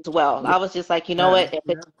invest as well. I was just like, what, if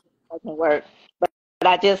it doesn't work, but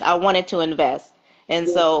I wanted to invest. And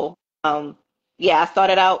so I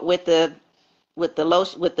started out with the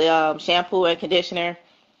lotion, with the shampoo and conditioner.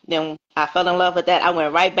 Then I fell in love with that. I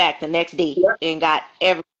went right back the next day and got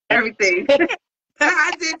everything.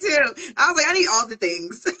 I did too. I was like, I need all the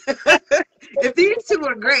things. If these two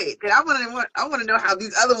are great, then I want to know how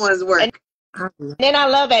these other ones work. And then I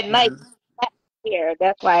love at night hair.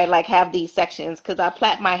 That's why I like have these sections because I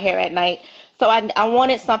plait my hair at night. So I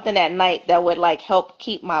wanted something at night that would like help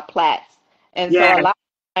keep my plaits. And so a lot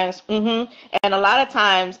of times, and a lot of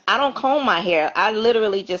times I don't comb my hair. I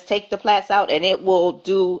literally just take the plaits out and it will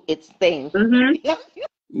do its thing. Because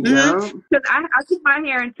I keep my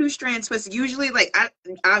hair in 2-strand twists. Usually, like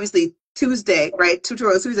obviously Tuesday, right?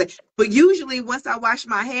 Tutorial Tuesday. But usually, once I wash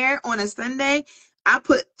my hair on a Sunday, I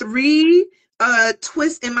put 3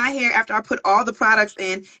 twists in my hair after I put all the products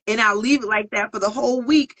in, and I'll leave it like that for the whole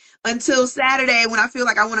week until Saturday when I feel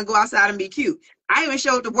like I want to go outside and be cute. I even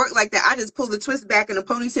show up to work like that. I just pull the twist back in a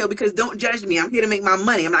ponytail because don't judge me. I'm here to make my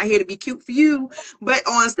money. I'm not here to be cute for you. But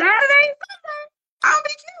on Saturday, I'll be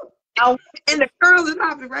cute. And the curls are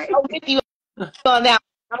popping, right? I'm with you on that.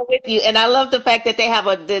 I'm with you, and I love the fact that they have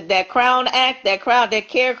that crown act, that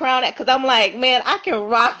care crown act. Because I'm like, man, I can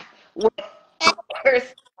rock whatever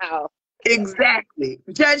style. Exactly.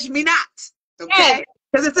 Judge me not, okay?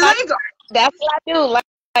 Because it's illegal. That's what I do. Like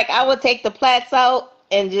I would take the plaits out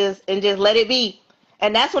and just let it be.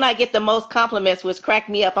 And that's when I get the most compliments, which crack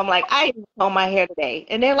me up. I'm like, I didn't comb my hair today.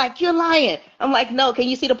 And they're like, you're lying. I'm like, no, can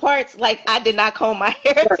you see the parts? Like, I did not comb my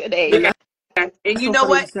hair today. And you know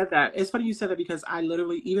what? You said that. It's funny you said that because I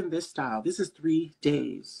literally, even this style, this is 3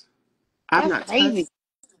 days. I've not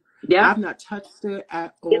touched it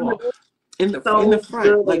at all. In the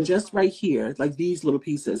front, like just right here, like these little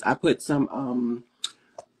pieces, I put some of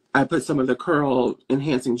the curl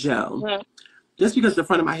enhancing gel. Just because the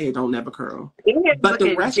front of my hair don't never curl. But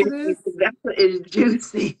the rest of it is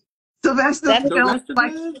juicy. Sylvester feels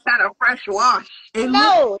like he's had a fresh wash. It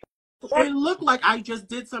looked like I just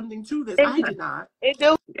did something to this. I did not.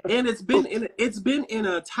 And it's been in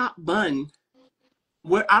a top bun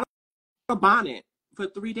without a bonnet for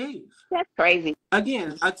 3 days. That's crazy.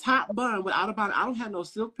 Again, a top bun without a bonnet. I don't have no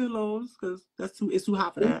silk pillows because it's too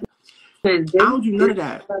hot for that. I don't do none of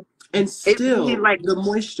that. And still, like the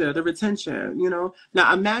moisture, the retention, you know.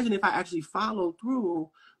 Now, imagine if I actually follow through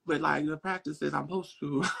with like the practices I'm supposed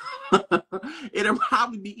to. It'll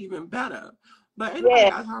probably be even better. But anyway,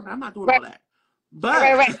 I'm not doing all that.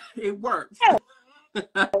 But it works.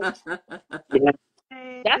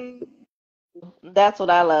 That's what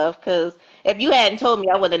I love. Because if you hadn't told me,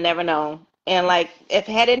 I would have never known. And like, if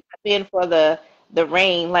it hadn't been for the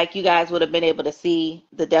rain, like you guys would have been able to see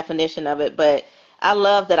the definition of it. But I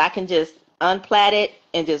love that I can just unplait it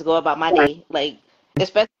and just go about my day. Like,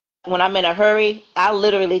 especially when I'm in a hurry, I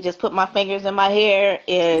literally just put my fingers in my hair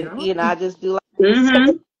and, you know, I just do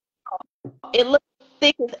like, it looks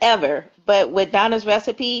thick as ever. But with Donna's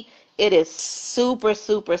recipe, it is super,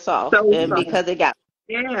 super soft. Because it got,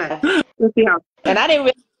 and I didn't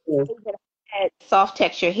really had soft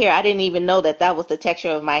texture hair. I didn't even know that was the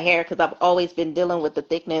texture of my hair because I've always been dealing with the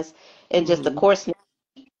thickness and just the coarseness.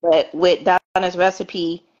 But with Donna's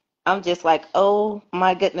recipe, I'm just like, oh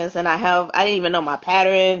my goodness! And I didn't even know my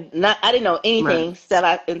pattern. I didn't know anything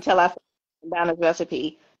until I saw Donna's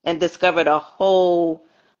recipe and discovered a whole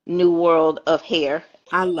new world of hair.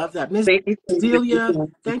 I love that. Ms. Delia,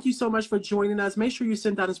 thank you so much for joining us. Make sure you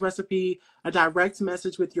send Donna's recipe a direct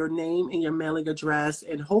message with your name and your mailing address,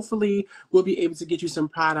 and hopefully we'll be able to get you some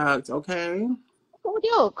products, okay? Cool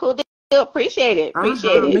deal. Appreciate it. Make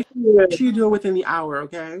sure you do it within the hour,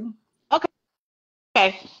 okay?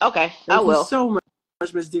 Okay. Thank you so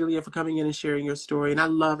much, Ms. Delia, for coming in and sharing your story. And I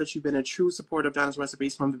love that you've been a true supporter of Donna's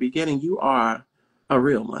Recipes from the beginning. You are a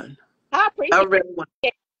real one. I appreciate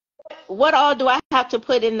it. What all do I have to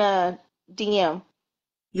put in the DM?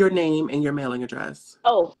 Your name and your mailing address.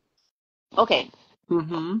 Oh, okay.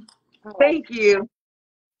 Thank you.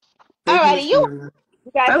 All righty, you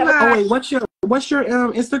guys have oh wait, what's your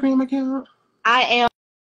Instagram account? I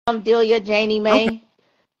am Delia Janie May. Okay.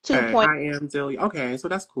 2. I am Delia. Okay, so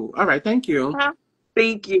that's cool. All right, thank you.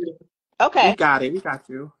 Thank you. Okay. We got it. We got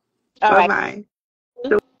you. All right. Bye.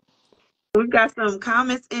 So we've got some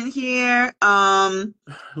comments in here.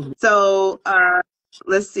 So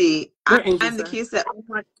let's see. I'm the kid that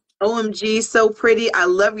OMG, so pretty. I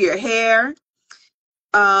love your hair.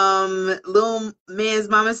 Little man's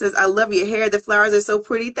mama says, I love your hair. The flowers are so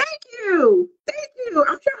pretty. Thank you. I'm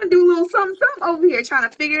trying to do a little something over here, trying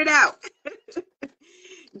to figure it out.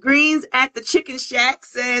 Greens at the Chicken Shack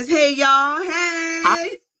says, hey y'all,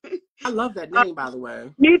 hey. I love that name, by the way.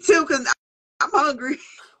 Me too, because I'm hungry.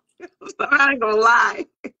 So I ain't gonna lie.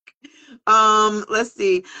 Let's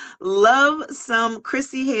see. Love some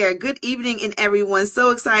Chrissy hair. Good evening, and everyone.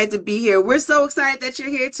 So excited to be here. We're so excited that you're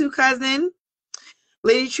here too, cousin.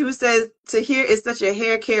 Lady True says, to hear is such a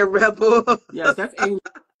hair care rebel. Yes, that's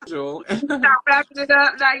Not wrapping it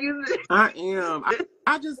up, not using it. I am.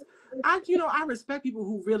 I respect people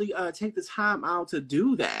who really take the time out to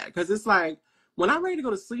do that, because it's like when I'm ready to go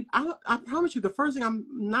to sleep, I promise you, the first thing I'm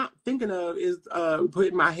not thinking of is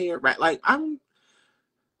putting my hair right. Like I'm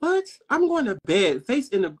going to bed, face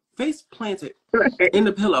planted in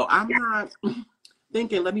the pillow. I'm not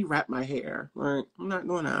thinking, let me wrap my hair. Like, I'm not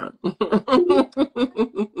doing that.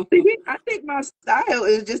 I think my style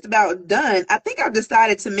is just about done. I think I've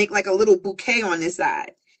decided to make like a little bouquet on this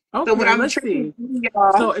side. Okay, so what I'm let's see.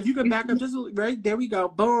 So if you can back up just right there, we go.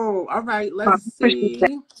 Boom. All right, let's see.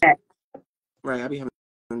 Right, I be having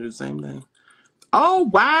to do the same thing. Oh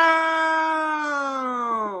wow!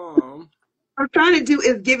 I'm trying to do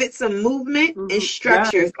is give it some movement and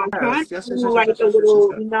structure. So I'm trying to do like a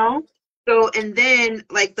little, you know. So and then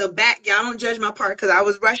like the back, y'all don't judge my part because I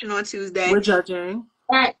was rushing on Tuesday. We're judging.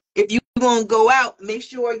 If you gonna go out, make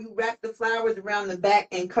sure you wrap the flowers around the back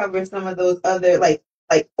and cover some of those other like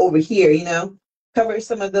over here, you know, cover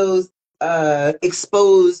some of those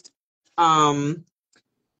exposed bows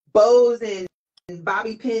and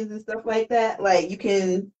bobby pins and stuff like that. Like you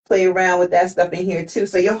can play around with that stuff in here too.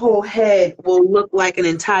 So your whole head will look like an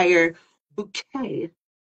entire bouquet.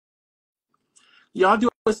 Y'all do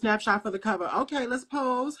a snapshot for the cover. Okay, let's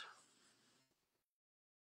pose.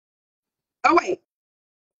 Oh wait.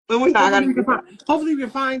 Hopefully we can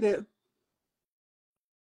find it.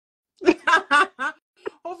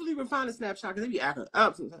 Hopefully we can find a snapshot because they be acting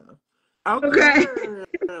up sometimes. Okay.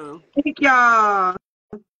 Thank y'all.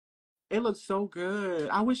 It looks so good.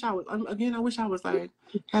 I wish I was like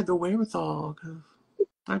had the wherewithal.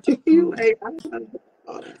 I'm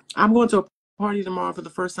going to a party tomorrow for the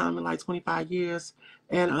first time in like 25 years,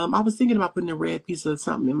 and I was thinking about putting a red piece of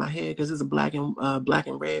something in my head because it's a black and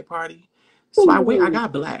red party. So I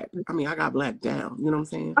got black. I mean, I got black down. You know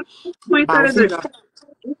what I'm saying?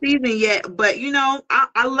 Season yet, but you know,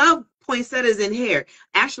 I love poinsettias in hair.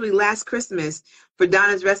 Actually, last Christmas for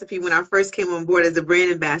Donna's Recipe, when I first came on board as a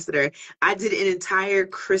brand ambassador, I did an entire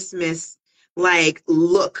Christmas like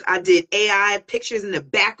look. I did AI pictures in the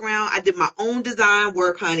background. I did my own design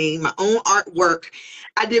work, honey, my own artwork.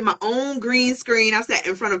 I did my own green screen. I sat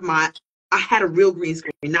in front of I had a real green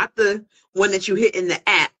screen, not the one that you hit in the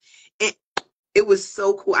app. It was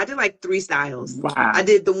so cool. I did like 3 styles. Wow. I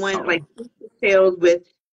did the one like tails with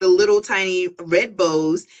the little tiny red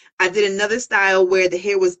bows. I did another style where the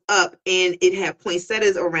hair was up and it had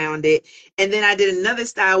poinsettias around it. And then I did another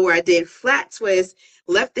style where I did flat twist,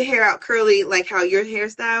 left the hair out curly like how your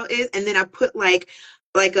hairstyle is. And then I put like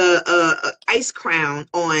a ice crown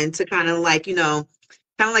on to kind of like, you know,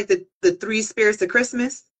 kind of like the 3 spirits of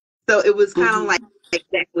Christmas. So it was kind of like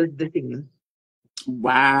that was the theme.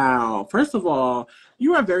 Wow. First of all,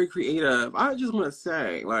 you are very creative. I just want to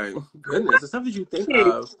say, like, goodness, the stuff that you think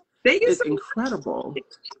of is incredible.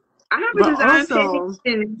 I have a design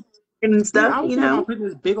page and stuff, I was you thinking know. about putting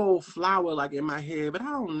this big old flower like in my head, but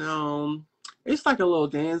I don't know. It's like a little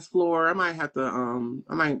dance floor. I might have to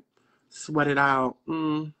I might sweat it out.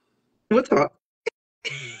 What's up?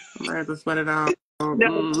 I might have to sweat it out.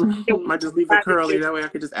 Might just leave it curly. That way I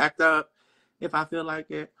could just act up if I feel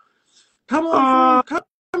like it. Come on through.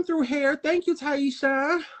 Come through hair. Thank you,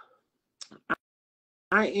 Taisha.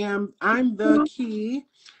 I'm the key.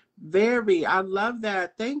 I love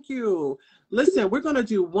that. Thank you. Listen, we're gonna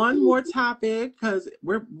do one more topic because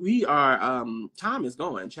we are time is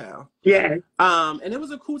going, child. Yeah. And it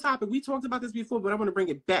was a cool topic. We talked about this before, but I'm gonna bring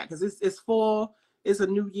it back because it's fall, it's a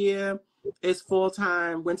new year, it's fall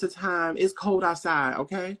time, winter time, it's cold outside,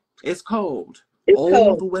 okay? It's cold.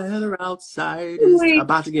 Cold. The weather outside is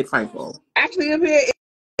about to get frightful. Actually, up here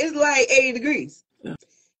it's like 80 degrees. Yeah.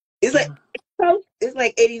 It's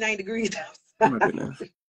like 89 degrees outside. Oh my goodness.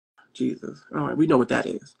 Jesus. All right, we know what that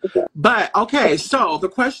is. But okay, so the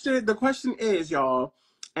question is, y'all,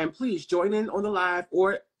 and please join in on the live,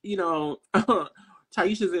 or you know,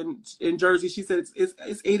 Taisha's in Jersey. She said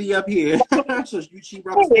it's 80 up here. So she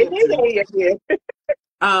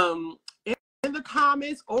in the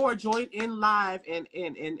comments or join in live and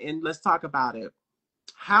let's talk about it.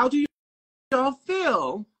 How do y'all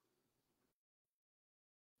feel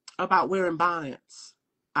about wearing bonnets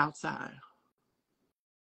outside?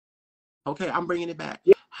 Okay, I'm bringing it back.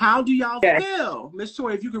 How do y'all feel? Miss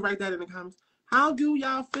Tori, if you can write that in the comments. How do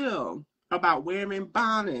y'all feel about wearing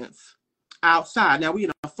bonnets outside? Now we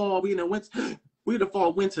in the fall, we in the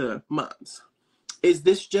fall winter months. Is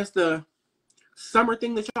this just a summer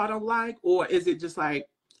thing that y'all don't like, or is it just like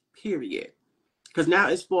period? Because now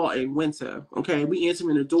it's fall and winter. Okay, we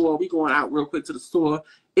entering the door, we going out real quick to the store.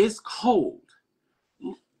 It's cold.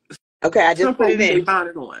 Okay, I just put it in.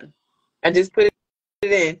 Bonnet on. I just put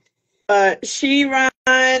in. Sheeron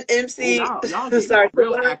MC. Y'all getting Sorry,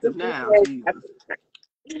 real Sharon active MC now. says, Jesus.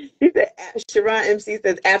 he said, Sharon MC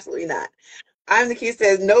says, absolutely not. I'm the kid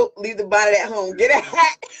says, nope, leave the bonnet at home. Get a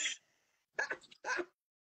hat.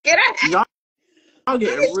 Get a hat. Y'all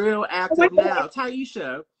getting real active now.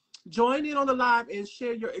 Taisha, join in on the live and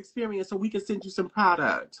share your experience so we can send you some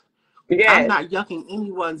product. Yes. I'm not yucking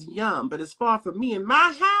anyone's yum, but as far from me and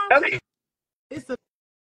my house, Okay. it's a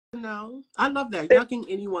no. I love that. Yucking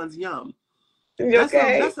anyone's yum.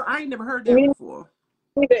 Okay. That's I ain't never heard that before.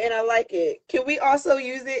 And I like it. Can we also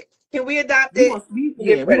use it? Can we adopt We it? we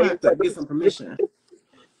gonna have to get some permission.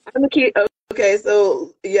 I'm a kid. Okay,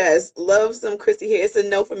 so yes, love some Christy hair. It's a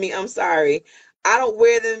no for me. I'm sorry. I don't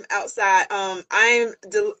wear them outside. Oh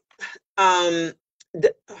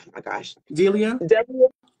my gosh. Delia?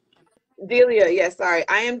 Delia, yes, sorry.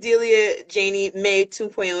 I am Delia Janie May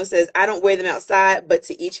 2.0 says, I don't wear them outside, but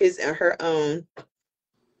to each his and her own.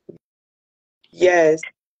 Yes.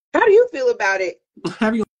 How do you feel about it?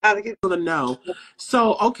 Have you to know?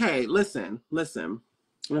 So, okay, listen.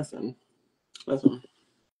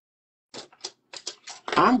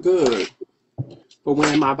 I'm good for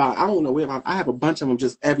wearing my bonnet. I don't know where I have a bunch of them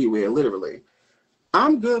just everywhere, literally.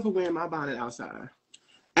 I'm good for wearing my bonnet outside.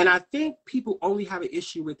 And I think people only have an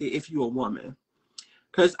issue with it if you're a woman.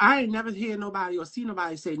 Because I ain't never hear nobody or see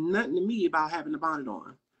nobody say nothing to me about having the bonnet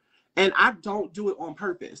on. And I don't do it on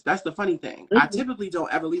purpose. That's the funny thing. I typically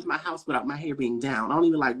don't ever leave my house without my hair being down. I don't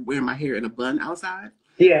even like wearing my hair in a bun outside.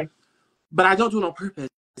 Yeah. But I don't do it on purpose.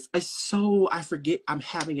 It's so I forget I'm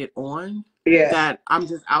having it on that I'm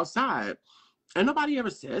just outside. And nobody ever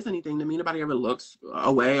says anything to me. Nobody ever looks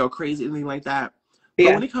away or crazy, anything like that.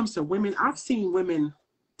 But when it comes to women, I've seen women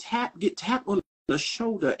get tapped on the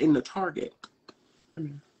shoulder in the Target.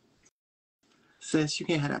 Says you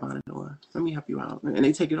can't have that bonnet on. Let me help you out. And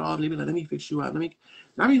they take it off and they be like, let me fix you up. And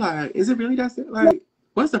I be like, is it really that? Like,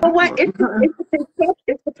 what's the problem?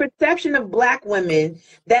 It's the perception of Black women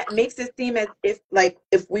that makes it seem as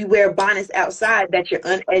if we wear bonnets outside, that you're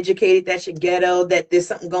uneducated, that you're ghetto, that there's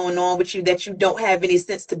something going on with you, that you don't have any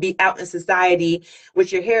sense to be out in society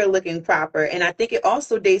with your hair looking proper. And I think it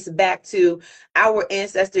also dates back to our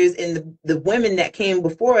ancestors and the women that came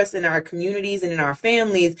before us in our communities and in our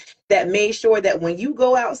families that made sure that when you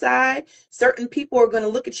go outside, certain people are going to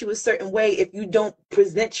look at you a certain way if you don't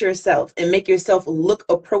present yourself and make yourself look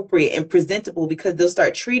appropriate and presentable, because they'll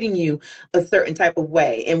start treating you a certain type of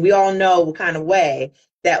way. And we all know what kind of way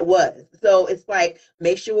that was. So it's like,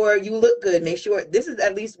 make sure you look good. Make sure, this is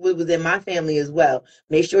at least what was in my family as well.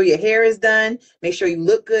 Make sure your hair is done. Make sure you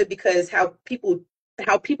look good, because how people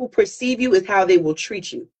perceive you is how they will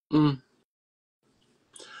treat you. And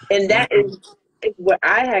that is what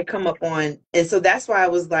I had come up on. And so that's why I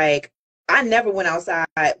was like, I never went outside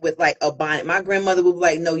with like a bonnet. My grandmother would be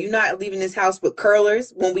like, no, you're not leaving this house with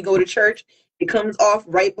curlers when we go to church. It comes off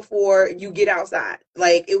right before you get outside.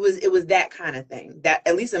 Like it was that kind of thing. That,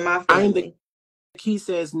 at least in my family. He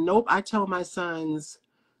says, nope. I tell my sons,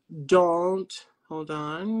 don't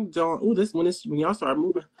when y'all start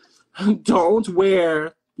moving, don't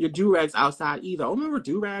wear your do-rags outside either. Oh, remember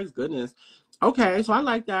do-rags? Goodness. Okay, so I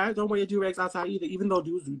like that. Don't wear your do-rags outside either, even though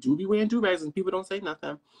dudes do be wearing do-rags and people don't say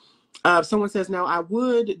nothing. Someone says, now I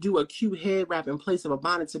would do a cute head wrap in place of a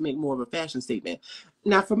bonnet to make more of a fashion statement.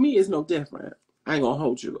 Now, for me, it's no different. I ain't gonna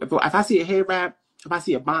hold you. If I see a head wrap, if I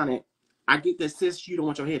see a bonnet, I get that, sis, you don't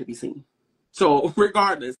want your hair to be seen. So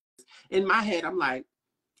regardless, in my head, I'm like,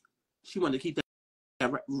 she wanted to keep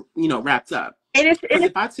that, wrapped up. Because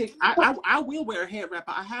if I take, I will wear a head wrap.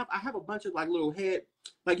 I have a bunch of like little head,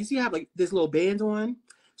 like you see, I have like this little band on.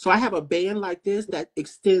 So I have a band like this that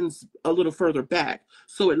extends a little further back,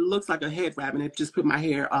 so it looks like a head wrap, and it just put my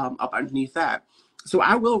hair up underneath that. So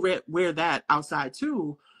I will wear that outside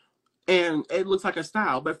too, and it looks like a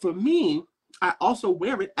style. But for me, I also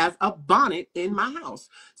wear it as a bonnet in my house,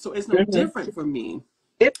 so it's no different for me.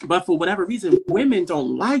 But for whatever reason, women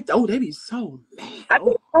don't like. Oh, they be so mad. I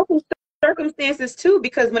think also circumstances too,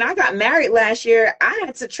 because when I got married last year, I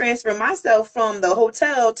had to transfer myself from the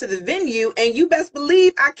hotel to the venue, and you best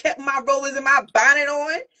believe I kept my rollers and my bonnet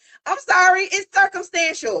on. I'm sorry, it's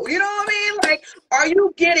circumstantial. You know what I mean? Like, are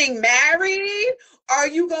you getting married? Are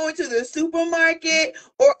you going to the supermarket?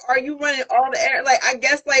 Or are you running all the air? Like, I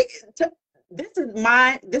guess like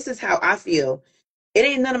this is how I feel. It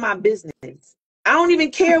ain't none of my business. I don't even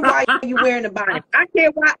care why you wearing a bonnet. I care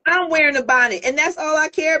why I'm wearing a bonnet, and that's all I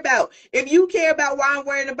care about. If you care about why I'm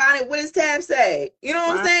wearing a bonnet, what does Tab say? You know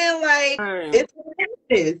what I'm saying? Like, it's what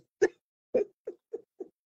it is.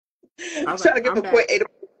 I'm trying to get the point.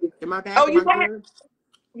 Am I back? Oh, you back?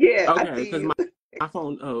 Yeah. Okay, because my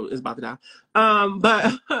phone is about to die.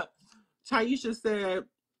 But Taisha said,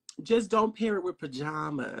 just don't pair it with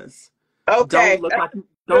pajamas. Okay.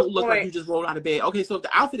 Don't look like you just rolled out of bed. Okay, so if the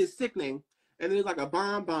outfit is sickening and there's like a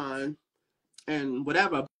bonbon and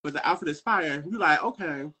whatever, but the outfit is fire, you're like, okay,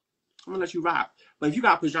 I'm gonna let you rock. But if you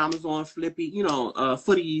got pajamas on, flippy,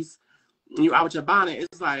 footies, and you out with your bonnet,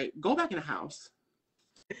 it's like, go back in the house.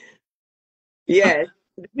 Yes.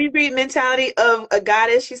 We read mentality of a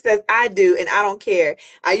goddess. She says, I do, and I don't care.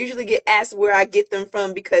 I usually get asked where I get them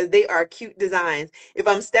from because they are cute designs. If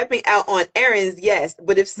I'm stepping out on errands, yes.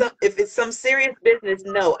 But if it's some serious business,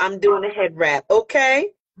 no, I'm doing a head wrap.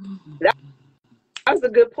 Okay? That's a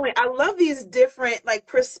good point. I love these different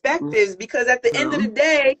perspectives because at the end of the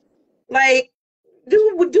day,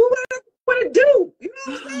 do what I want to do. You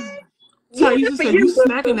know what I'm saying? Taisha said, you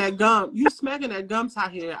smacking that gum. You smacking that gum,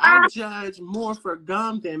 Tahir. I judge more for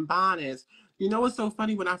gum than bonnets. You know what's so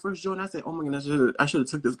funny? When I first joined, I said, oh my goodness, I should have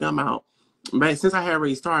took this gum out. But since I had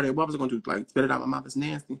already started, what was I going to do? Like, spit it out my mouth? It's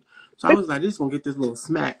nasty. So I was like, this is going to get this little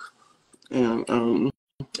smack. And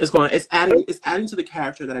it's adding to the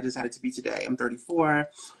character that I decided to be today. I'm 34.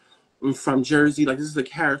 I'm from Jersey. Like, this is a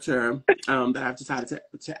character that I've decided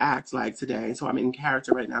to act like today. So I'm in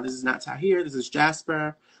character right now. This is not Tahir. This is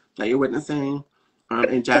Jasper that you're witnessing.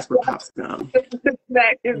 And Jasper pops gum.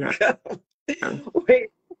 Yeah. Wait,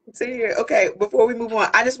 see here. Okay, before we move on,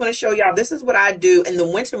 I just want to show y'all, this is what I do in the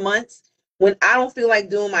winter months when I don't feel like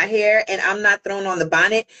doing my hair and I'm not throwing on the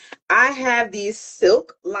bonnet. I have these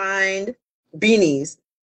silk lined beanies.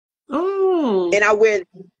 Oh. And I wear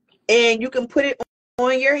them. And you can put it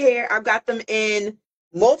on your hair. I've got them in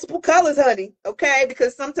multiple colors, honey. Okay,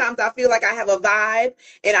 because sometimes I feel like I have a vibe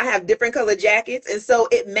and I have different color jackets, and so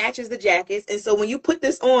it matches the jackets. And so when you put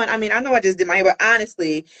this on, I mean, I know I just did my hair, but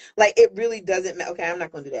honestly, it really doesn't. Okay, I'm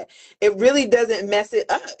not going to do that. It really doesn't mess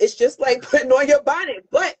it up. It's just like putting on your bonnet,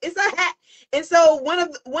 but it's a hat. And so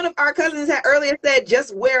one of our cousins had earlier said,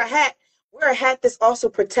 just wear a hat. Wear a hat that's also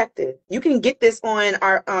protected. You can get this on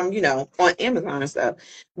our on Amazon and stuff.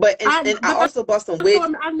 But I also bought some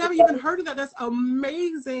wigs. I've never even heard of that. That's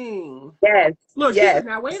amazing. Yes. Look, yes. She said,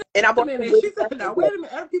 now wait a minute. She said, now wait a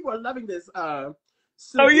minute. Other people are loving this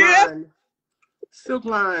silk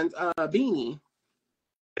lined beanie.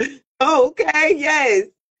 Oh, okay, yes.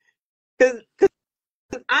 Because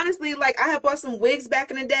honestly, I had bought some wigs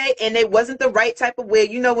back in the day and they wasn't the right type of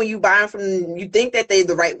wig. You know, when you buy them from, you think that they're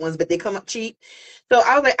the right ones, but they come up cheap. So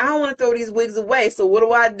I was like, I don't want to throw these wigs away. So what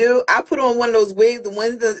do? I put on one of those wigs, the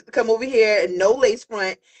ones that come over here and no lace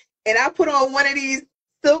front. And I put on one of these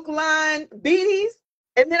silk line beanies.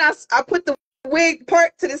 And then I put the wig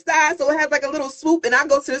part to the side so it has a little swoop. And I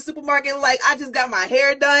go to the supermarket I just got my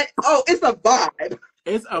hair done. Oh, it's a vibe.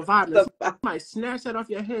 It's a vibe. You might snatch that off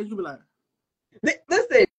your head. You be like,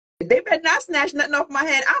 listen, they better not snatch nothing off my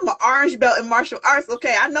head. I'm an orange belt in martial arts.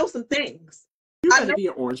 Okay, I know some things. You better be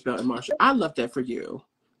an orange belt in martial. I love that for you.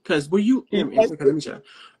 Because let me show.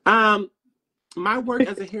 My work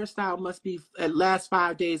as a hairstyle must be at last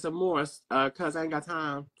 5 days or more. Because I ain't got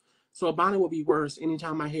time. So a bonnet will be worse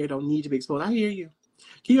anytime my hair don't need to be exposed. I hear you.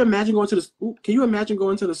 Can you imagine going to the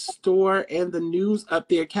store and the news up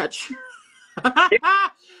there catch you?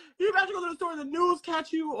 You imagine going to the store and the news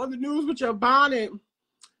catch you on the news with your bonnet?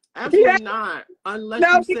 Absolutely not.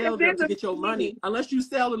 Unless you sell them to get your money. Unless you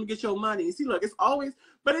sell them to get your money. See, look, it's always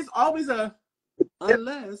a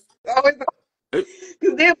unless.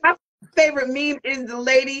 Because then my favorite meme is the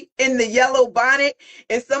lady in the yellow bonnet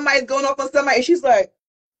and somebody's going off on somebody and she's like,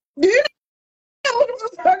 do you know what I'm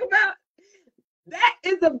talking about? That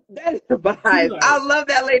is a vibe. Like, I love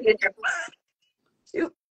that lady.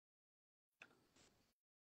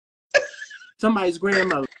 Somebody's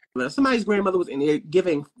grandmother was in there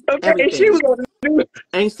giving everything. She was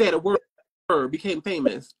ain't said a word, became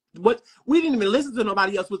famous. What we didn't even listen to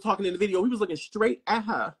nobody else was talking in the video. We was looking straight at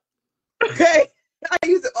her. Okay. I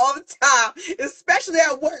use it all the time, especially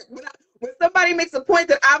at work. When somebody makes a point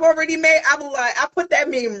that I've already made, I'm like, I put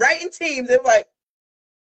that meme right in Teams. It's like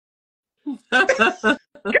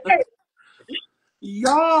okay.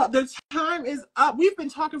 Y'all, the time is up. We've been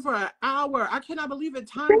talking for an hour. I cannot believe it.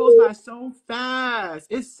 Time goes by so fast.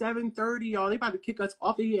 It's 7:30, y'all. They about to kick us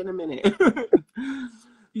off of here in a minute.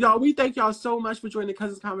 Y'all, we thank y'all so much for joining the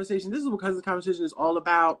Cousins Conversation. This is what Cousins Conversation is all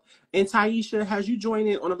about. And Taisha, as you joined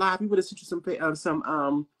in on the live, we would have sent you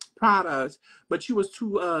some products, but you was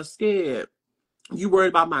too scared. You worried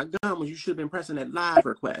about my gum when you should have been pressing that live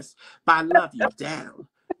request. But I love you down.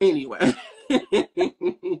 Anyway.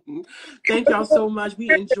 Thank y'all so much.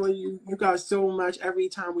 We enjoy you guys so much every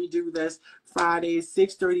time we do this. Fridays,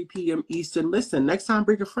 6:30 p.m. Eastern. Listen, next time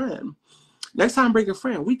bring a friend. Next time, bring a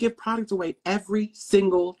friend. We give products away every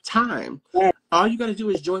single time. Yes. All you got to do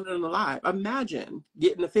is join in on the live. Imagine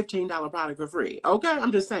getting a $15 product for free. Okay,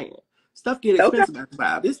 I'm just saying. Stuff get expensive after a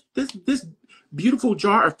while. This beautiful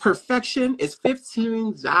jar of perfection is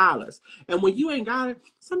 $15. And when you ain't got it,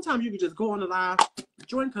 sometimes you can just go on the live,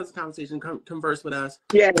 join Cousin Conversation, converse with us.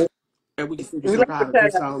 Yeah. And we can send you some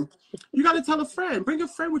products. So you got to tell a friend. Bring a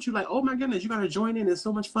friend with you. Like, oh my goodness, you got to join in. It's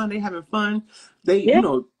so much fun. They having fun. You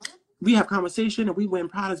know, we have conversation and we win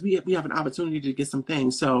products. We have an opportunity to get some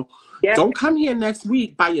things. So don't come here next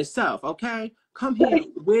week by yourself, okay? Come here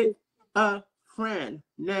with a friend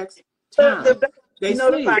next time. They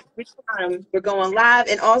notify every time we're going live,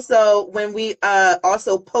 and also when we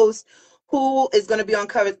also post who is going to be on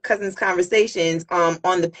Cousins Conversations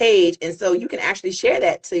on the page, and so you can actually share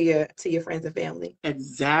that to your friends and family.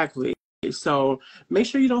 Exactly. So make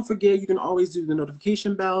sure you don't forget. You can always do the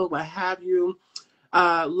notification bell, what have you.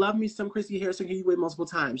 Love me some Chrissy Harrison. Can you win multiple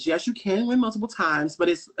times? Yes, you can win multiple times, but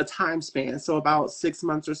it's a time span. So about 6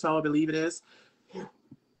 months or so, I believe it is.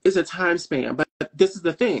 It's a time span. But this is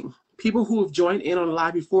the thing. People who have joined in on a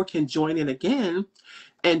live before can join in again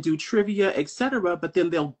and do trivia, etc. But then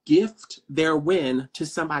they'll gift their win to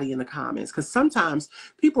somebody in the comments. Because sometimes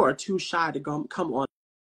people are too shy to come on,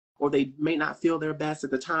 or they may not feel their best at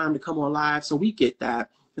the time to come on live. So we get that.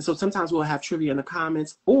 And so sometimes we'll have trivia in the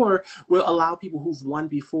comments, or we'll allow people who've won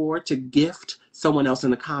before to gift someone else in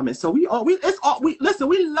the comments. So we listen,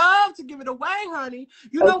 we love to give it away, honey.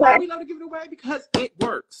 You know why we love to give it away? Because it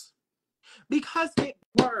works. Because it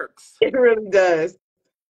works. It really does.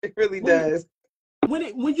 It really does.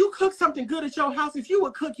 When you cook something good at your house, if you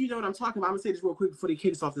a cook, you know what I'm talking about. I'm gonna say this real quick before they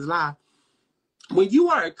kick us off this live. When you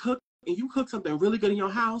are a cook and you cook something really good in your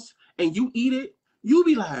house and you eat it, you'll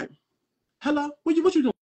be like, hello, what you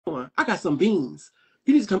doing? I got some beans.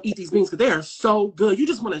 You need to come eat these beans because they are so good. You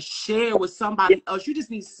just want to share with somebody else. You just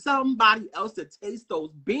need somebody else to taste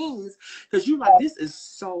those beans because you're like, this is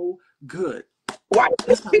so good.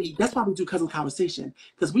 That's why we do Cousin Conversation,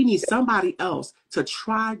 because we need somebody else to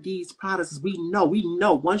try these products. We know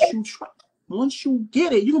once you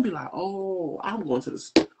get it, you're gonna be like, oh, I'm going to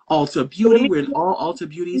this Ulta Beauty. We're in all Ulta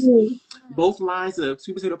Beauties, both lines, the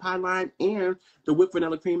sweet potato pie line and the whipped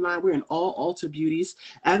vanilla cream line. We're in all Ulta Beauties,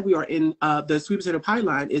 and we are in the sweet potato pie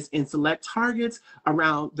line is in select Targets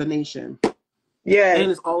around the nation. Yeah,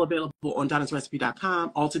 and it's all available on DonnasRecipe.com,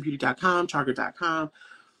 UltaBeauty.com, Target.com.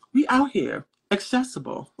 We out here.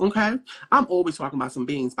 Accessible, okay? I'm always talking about some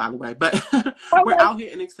beans, by the way, but we're out here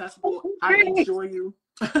and accessible. I enjoy you.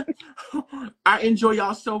 I enjoy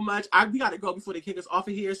y'all so much. We got to go before they kick us off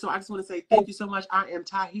of here, so I just want to say thank you so much. I am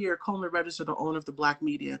Tahir Coleman, registered the owner of The Black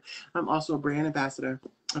Media. I'm also a brand ambassador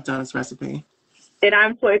of Donna's Recipe. And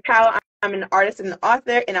I'm Toy Powell. I'm an artist and an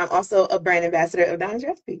author, and I'm also a brand ambassador of Donna's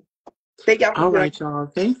Recipe. Thank y'all. All right, y'all.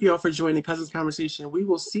 Thank you all for joining Cousins Conversation. We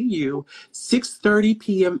will see you 6:30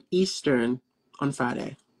 p.m. Eastern on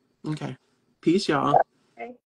Friday. Okay. Peace, y'all.